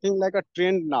is something like a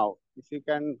trend now. If you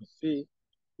can see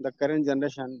the current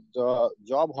generation, the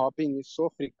job hopping is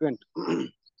so frequent.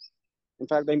 In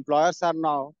fact, the employers are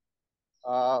now,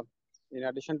 uh, in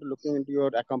addition to looking into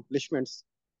your accomplishments,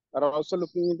 are also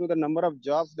looking into the number of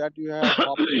jobs that you have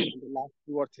hopped in the last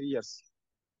 2 or 3 years.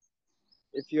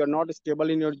 If you are not stable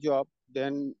in your job,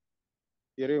 then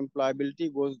your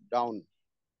employability goes down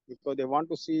because they want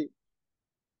to see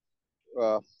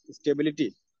uh,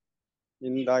 stability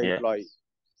in the Yeah. employee.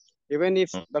 Even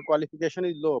if Mm. the qualification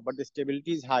is low, but the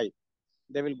stability is high,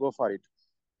 they will go for it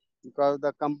because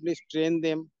the companies train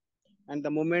them. And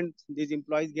the moment these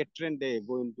employees get trained, they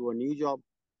go into a new job.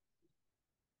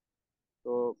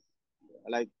 So,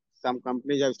 like some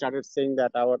companies have started saying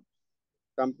that our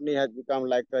company has become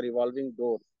like a revolving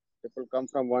door. People come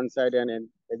from one side and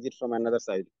exit from another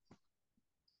side.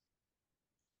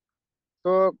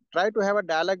 So, try to have a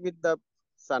dialogue with the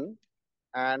son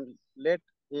and let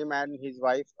him and his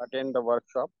wife attend the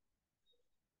workshop.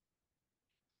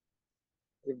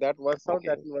 If that works out, Okay.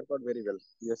 that will work out very well.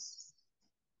 Yes.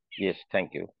 Yes.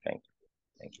 Thank you. Thank you.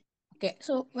 Thank you. Okay,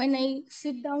 so when I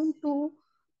sit down to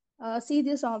see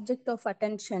this object of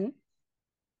attention,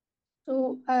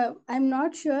 so I'm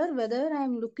not sure whether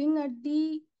I'm looking at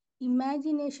the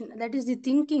imagination, that is the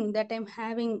thinking that I'm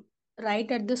having right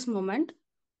at this moment,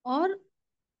 or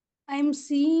I'm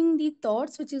seeing the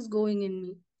thoughts which is going in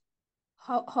me.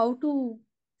 How to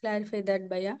clarify that,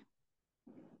 Baya?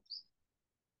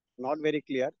 Not very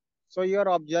clear. So, you are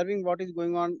observing what is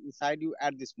going on inside you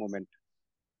at this moment.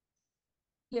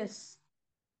 Yes.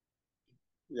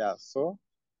 Yeah. So,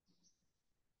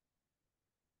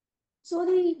 So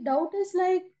the doubt is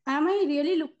like, am I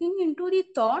really looking into the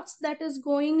thoughts that is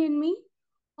going in me,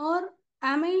 or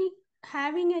am I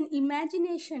having an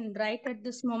imagination right at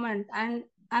this moment, and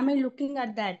am I looking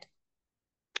at that?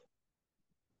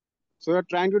 so you're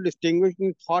trying to distinguish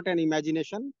between thought and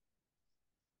imagination.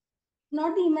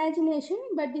 Not the imagination,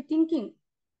 but the thinking.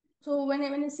 So when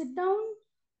I sit down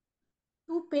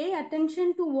to pay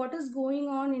attention to what is going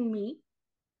on in me,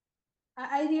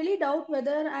 I really doubt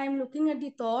whether I'm looking at the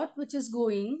thought which is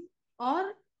going,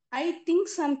 or I think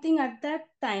something at that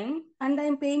time and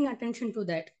I'm paying attention to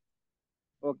that.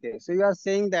 Okay. So you are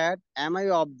saying that am I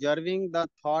observing the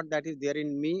thought that is there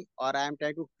in me, or I am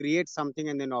trying to create something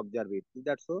and then observe it? Is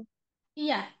that so?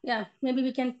 Yeah. Maybe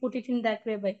we can put it in that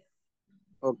way. By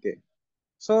Okay.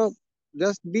 So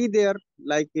just be there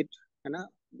like it, you know,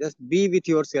 just be with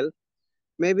yourself.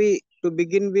 Maybe to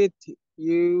begin with,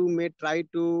 you may try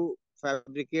to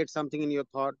fabricate something in your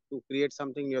thought, to create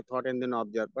something in your thought and then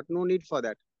observe, but no need for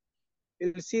that.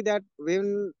 You'll see that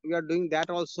when you are doing that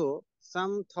also,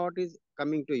 some thought is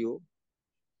coming to you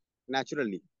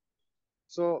naturally.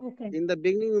 So okay, in the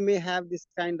beginning, you may have this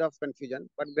kind of confusion,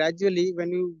 but gradually,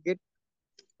 when you get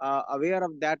aware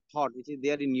of that thought which is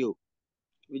there in you,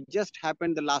 which just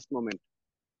happened the last moment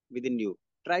within you,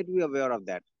 try to be aware of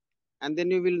that, and then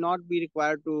you will not be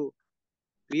required to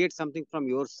create something from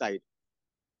your side,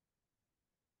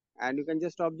 and you can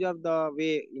just observe the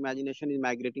way imagination is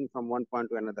migrating from one point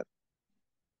to another.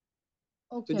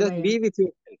 So okay, just Bhaiya. be with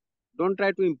yourself. Don't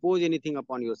try to impose anything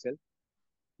upon yourself.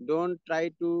 Don't try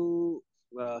to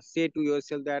say to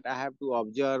yourself that I have to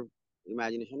observe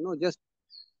imagination. No, just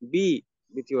be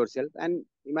with yourself, and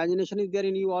imagination is there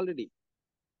in you already.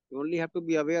 You only have to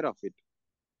be aware of it.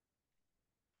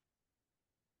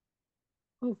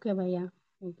 Okay, Bhaiya.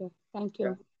 Okay, thank Yeah.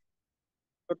 you.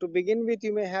 So to begin with,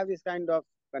 you may have this kind of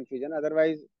confusion.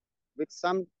 Otherwise, with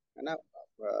some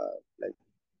like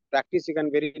practice, you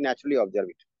can very naturally observe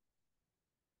it.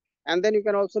 And then you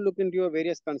can also look into your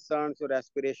various concerns, your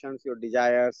aspirations, your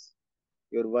desires,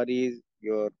 your worries,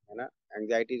 your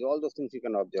anxieties. All those things you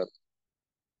can observe.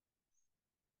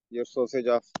 Your sources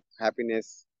of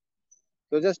happiness.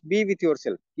 So just be with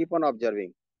yourself. Keep on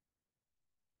observing.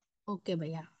 Okay,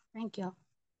 Bhaiya. Thank you.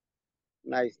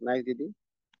 Nice, nice, Didi.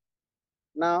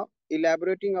 Now,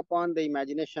 elaborating upon the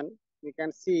imagination, we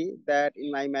can see that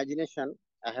in my imagination,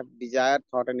 I have desire,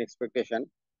 thought, and expectation.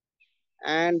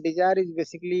 And desire is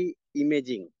basically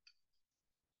imaging.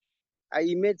 I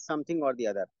image something or the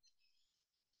other.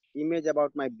 Image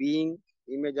about my being,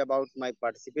 image about my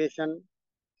participation.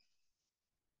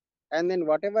 And then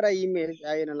whatever I image,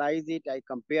 I analyze it, I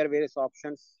compare various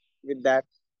options with that.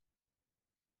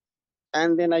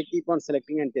 And then I keep on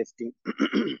selecting and testing.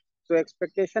 So,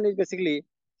 expectation is basically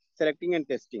selecting and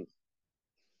testing.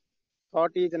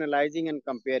 Thought is analyzing and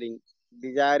comparing.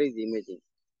 Desire is imaging.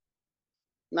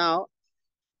 Now,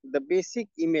 the basic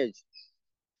image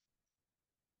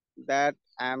that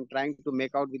I am trying to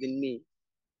make out within me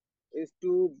is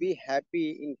to be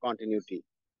happy in continuity.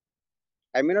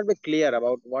 I may not be clear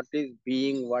about what is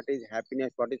being, what is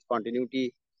happiness, what is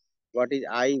continuity, what is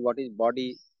I, what is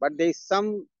body, but there is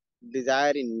some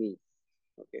desire in me,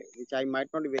 okay, which I might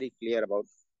not be very clear about,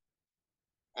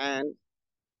 and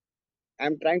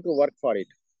I'm trying to work for it.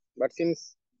 But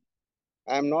since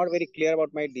I'm not very clear about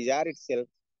my desire itself,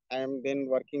 I am then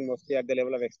working mostly at the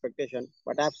level of expectation,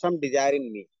 but I have some desire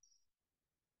in me.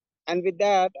 And with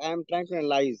that, I am trying to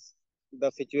analyze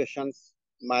the situations,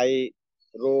 my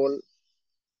role,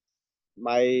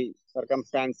 my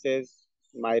circumstances,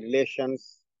 my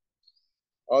relations,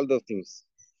 all those things.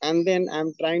 And then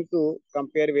I'm trying to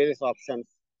compare various options,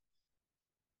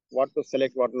 what to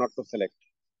select, what not to select.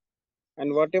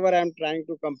 And whatever I'm trying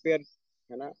to compare,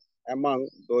 among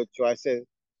those choices,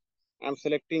 I'm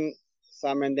selecting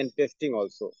some and then testing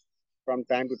also from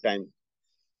time to time.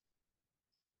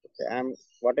 Okay,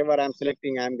 whatever I'm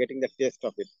selecting, I'm getting the taste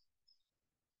of it.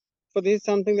 So this is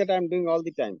something that I'm doing all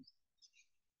the time.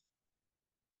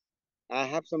 I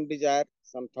have some desire,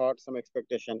 some thought, some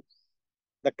expectation.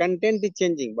 The content is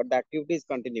changing, but the activity is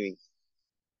continuing.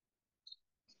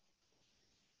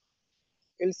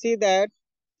 You'll see that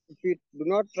if we do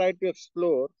not try to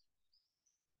explore,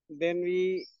 then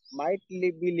we might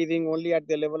be living only at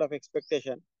the level of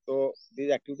expectation. So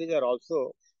these activities are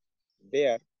also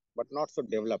there, but not so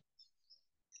developed.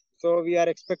 So we are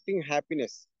expecting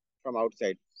happiness from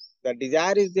outside. The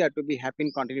desire is there to be happy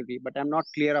in continuity, but I'm not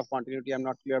clear of continuity. I'm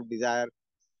not clear of desire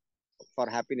for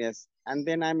happiness. And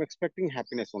then I'm expecting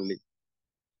happiness only.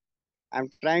 I'm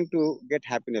trying to get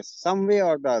happiness some way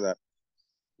or the other,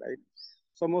 right?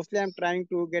 So mostly I'm trying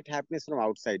to get happiness from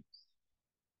outside,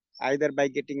 either by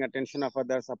getting attention of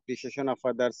others, appreciation of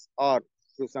others, or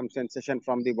through some sensation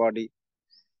from the body.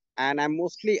 And I'm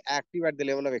mostly active at the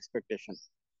level of expectation.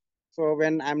 So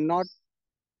when I'm not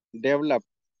developed,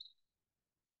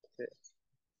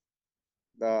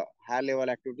 the high level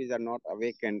activities are not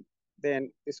awakened,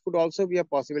 then this could also be a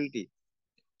possibility.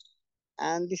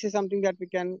 And this is something that we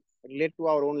can relate to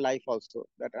our own life also,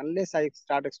 that unless I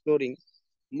start exploring,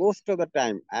 most of the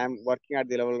time I am working at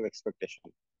the level of expectation.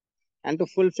 And to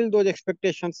fulfill those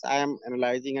expectations, I am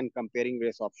analyzing and comparing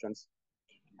various options.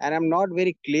 And I'm not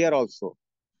very clear also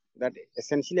that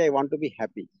essentially I want to be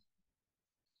happy.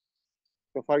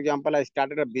 So, for example, I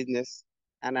started a business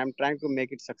and I'm trying to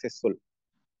make it successful.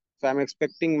 So, I'm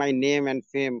expecting my name and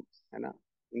fame,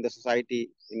 in the society,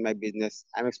 in my business.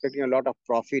 I'm expecting a lot of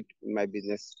profit in my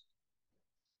business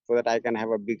so that I can have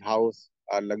a big house,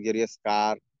 a luxurious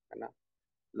car,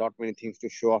 lot many things to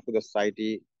show off to the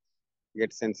society,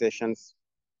 get sensations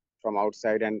from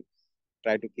outside, and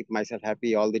try to keep myself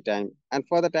happy all the time. And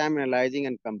for the time, analyzing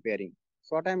and comparing.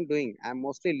 So what I'm doing, I'm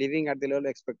mostly living at the level of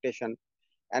expectation,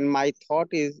 and my thought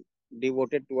is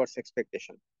devoted towards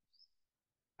expectation.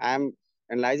 I'm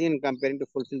analyzing and comparing to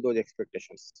fulfill those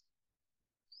expectations.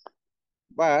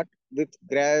 But with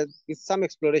some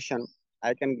exploration,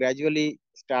 I can gradually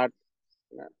start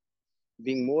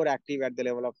being more active at the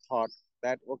level of thought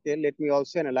that, okay, let me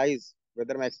also analyze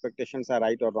whether my expectations are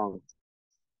right or wrong.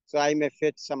 So I may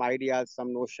fetch some ideas,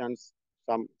 some notions,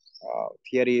 some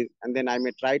theories, and then I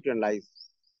may try to analyze.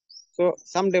 So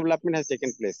some development has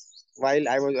taken place. While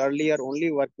I was earlier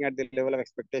only working at the level of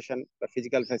expectation, the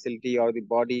physical facility or the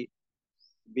body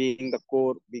being the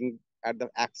core, being at the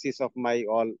axis of my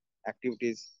all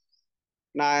activities.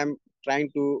 Now I'm trying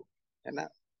to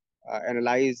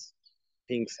analyze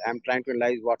things. I'm trying to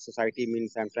analyze what society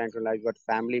means. I'm trying to analyze what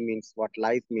family means, what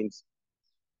life means,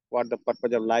 what the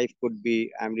purpose of life could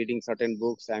be. I'm reading certain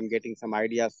books. I'm getting some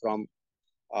ideas from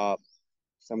uh,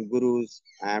 some gurus.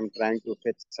 I'm trying to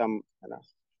fetch some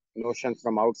notions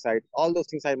from outside. All those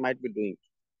things I might be doing.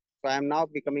 So I'm now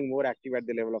becoming more active at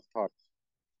the level of thought.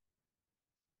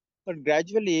 But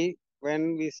gradually,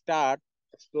 when we start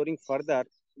exploring further,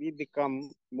 we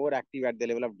become more active at the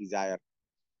level of desire.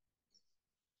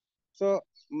 So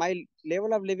my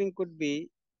level of living could be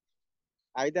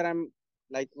either I'm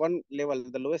like one level,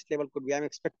 the lowest level could be I'm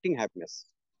expecting happiness.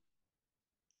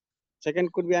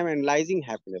 Second could be I'm analyzing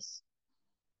happiness.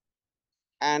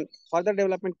 And further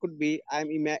development could be I'm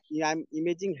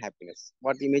imaging happiness.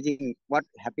 What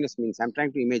happiness means. I'm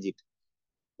trying to image it.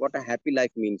 What a happy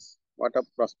life means. What a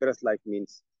prosperous life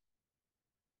means.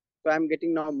 So I'm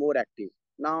getting now more active.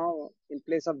 Now, in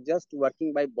place of just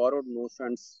working by borrowed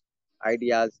notions,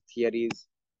 ideas, theories,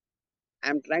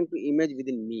 I'm trying to image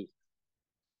within me.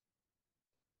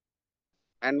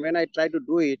 And when I try to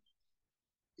do it,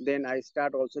 then I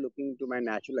start also looking into my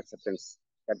natural acceptance.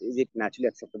 That is it naturally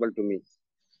acceptable to me?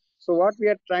 So what we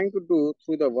are trying to do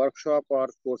through the workshop or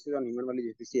courses on human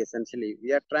value GPC, essentially,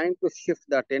 we are trying to shift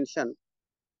the attention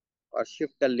or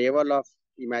shift the level of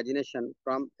imagination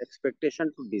from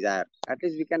expectation to desire. At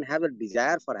least we can have a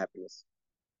desire for happiness.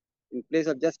 In place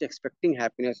of just expecting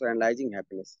happiness or analyzing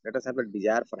happiness, let us have a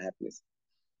desire for happiness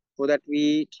so that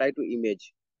we try to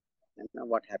image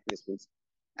what happiness means.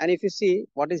 And if you see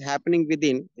what is happening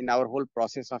within in our whole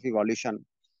process of evolution,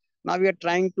 now we are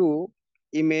trying to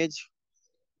image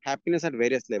happiness at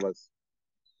various levels.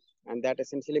 And that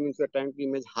essentially means we are trying to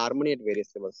image harmony at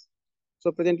various levels.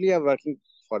 So presently we are working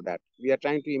for that. We are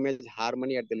trying to image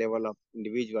harmony at the level of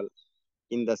individual,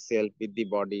 in the self, with the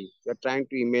body. We are trying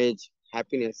to image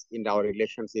happiness in our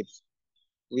relationships.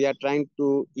 We are trying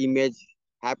to image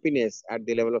happiness at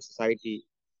the level of society,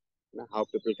 how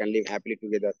people can live happily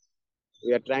together.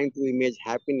 We are trying to image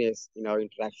happiness in our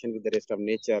interaction with the rest of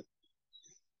nature,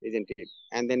 isn't it?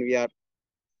 And then we are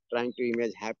trying to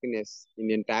image happiness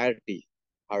in entirety,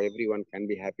 how everyone can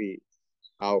be happy,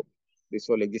 how this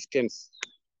whole existence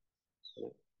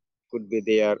could be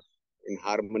there in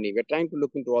harmony. We're trying to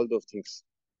look into all those things.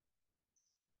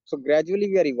 So gradually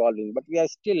we are evolving, but we are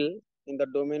still in the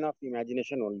domain of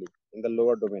imagination only, in the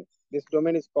lower domain. This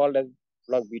domain is called as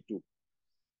block B2.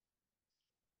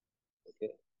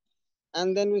 Okay.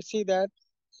 And then we see that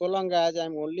so long as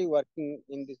I'm only working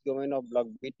in this domain of block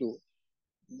B2,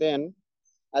 then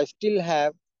I still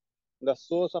have the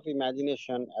source of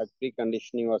imagination as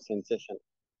preconditioning or sensation.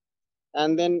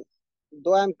 And then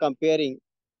though I'm comparing,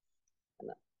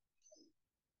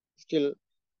 still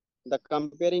the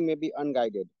comparing may be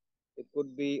unguided. It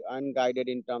could be unguided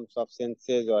in terms of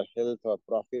senses or health or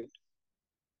profit.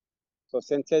 So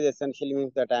senses essentially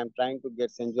means that I'm trying to get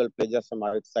sensual pleasures from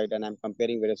outside and I'm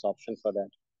comparing various options for that.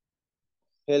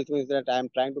 Health means that I'm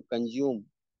trying to consume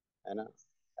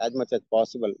as much as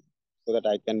possible so that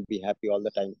I can be happy all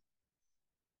the time.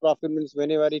 Profit means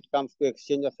whenever it comes to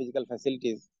exchange of physical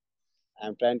facilities,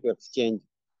 I'm trying to exchange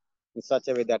in such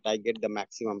a way that I get the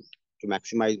maximum to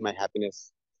maximize my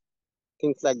happiness.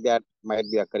 Things like that might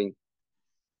be occurring.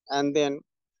 And then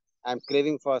I'm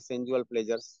craving for sensual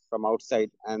pleasures from outside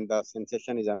and the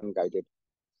sensation is unguided.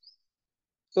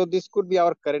 So this could be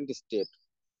our current state.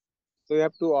 So you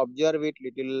have to observe it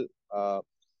little, uh,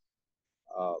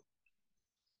 I'll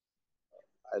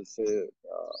say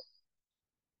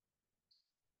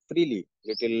freely,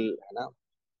 little,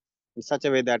 in such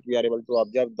a way that we are able to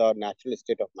observe the natural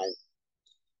state of mind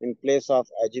in place of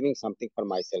assuming something for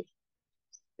myself,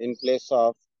 in place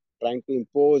of trying to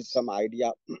impose some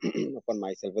idea upon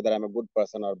myself, whether I'm a good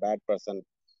person or bad person.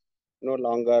 No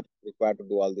longer required to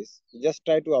do all this. You just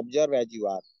try to observe as you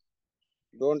are.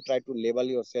 Don't try to label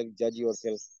yourself, judge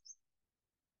yourself.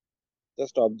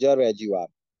 Just observe as you are.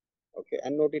 Okay,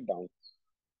 and note it down.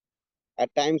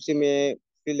 At times you may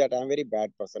feel that I'm a very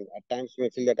bad person. At times you may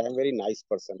feel that I'm a very nice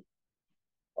person.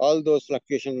 All those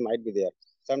fluctuations might be there.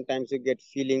 Sometimes you get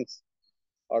feelings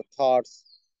or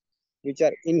thoughts which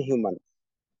are inhuman,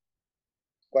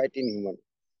 quite inhuman.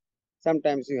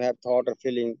 Sometimes you have thought or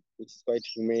feeling which is quite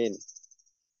humane.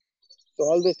 So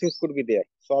all those things could be there.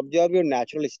 So observe your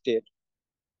natural state,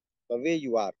 the way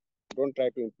you are. Don't try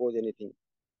to impose anything.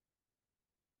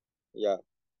 Yeah,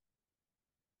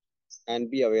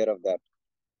 and be aware of that.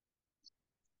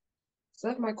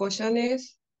 Sir, my question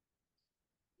is,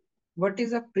 what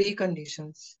is the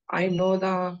preconditions? I know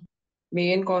the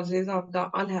main causes of the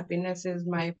unhappiness is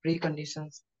my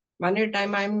preconditions. Many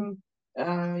time I'm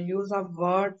use a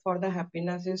word for the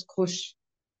happiness is khush,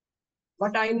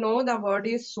 but I know the word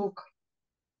is sukh.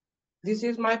 This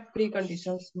is my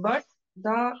preconditions, but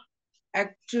the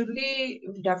actually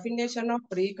definition of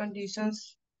preconditions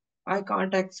I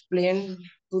can't explain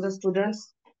to the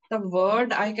students. The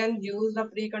word I can use the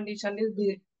precondition is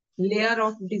the layer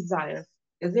of desire.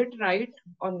 Is it right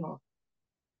or not?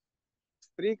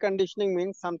 Preconditioning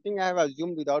means something I have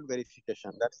assumed without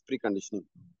verification. That's preconditioning.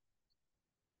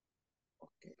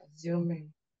 Okay,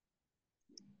 assuming.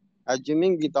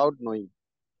 Assuming without knowing.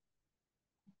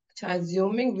 So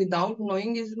assuming without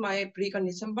knowing is my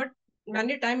precondition, but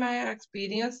many time I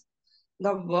experience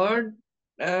the word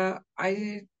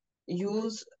I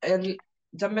use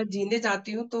जब मैं जीने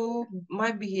जाती हूँ तो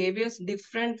my behavior is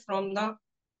different from the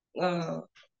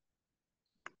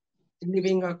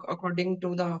living according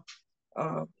to the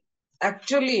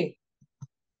actually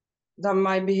the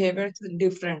my behavior is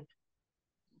different.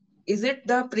 Is it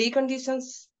the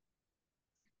preconditions?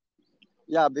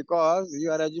 Yeah, because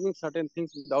you are assuming certain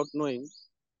things without knowing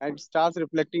and it starts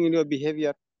reflecting in your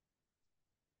behavior.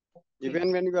 Okay.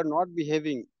 Even when you are not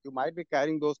behaving, you might be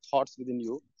carrying those thoughts within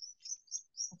you,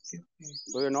 Okay.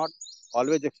 though you're not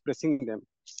always expressing them.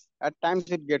 At times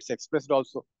it gets expressed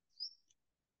also.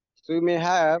 So you may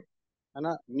have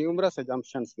numerous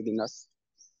assumptions within us.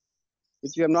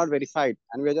 which we have not verified,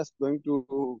 and we are just going to,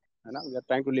 we are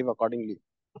trying to live accordingly.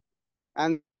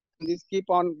 And these keep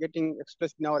on getting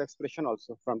expressed in our expression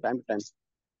also from time to time.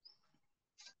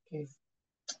 Okay.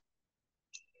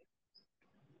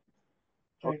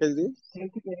 Right. Okay, Didi?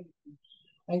 Thank you very much.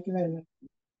 Thank you very much.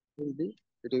 Didi,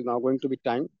 it is now going to be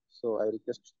time, so I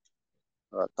request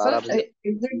Sir, Tara bhai.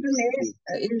 is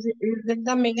it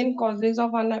the main causes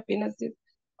of unhappiness is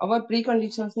our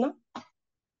preconditions, no?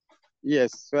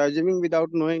 Yes, so assuming without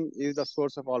knowing is the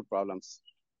source of all problems.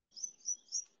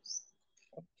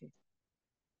 Okay.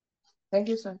 Thank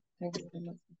you, sir. Thank you very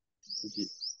much. Ji.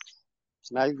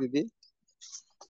 Nice, Didi.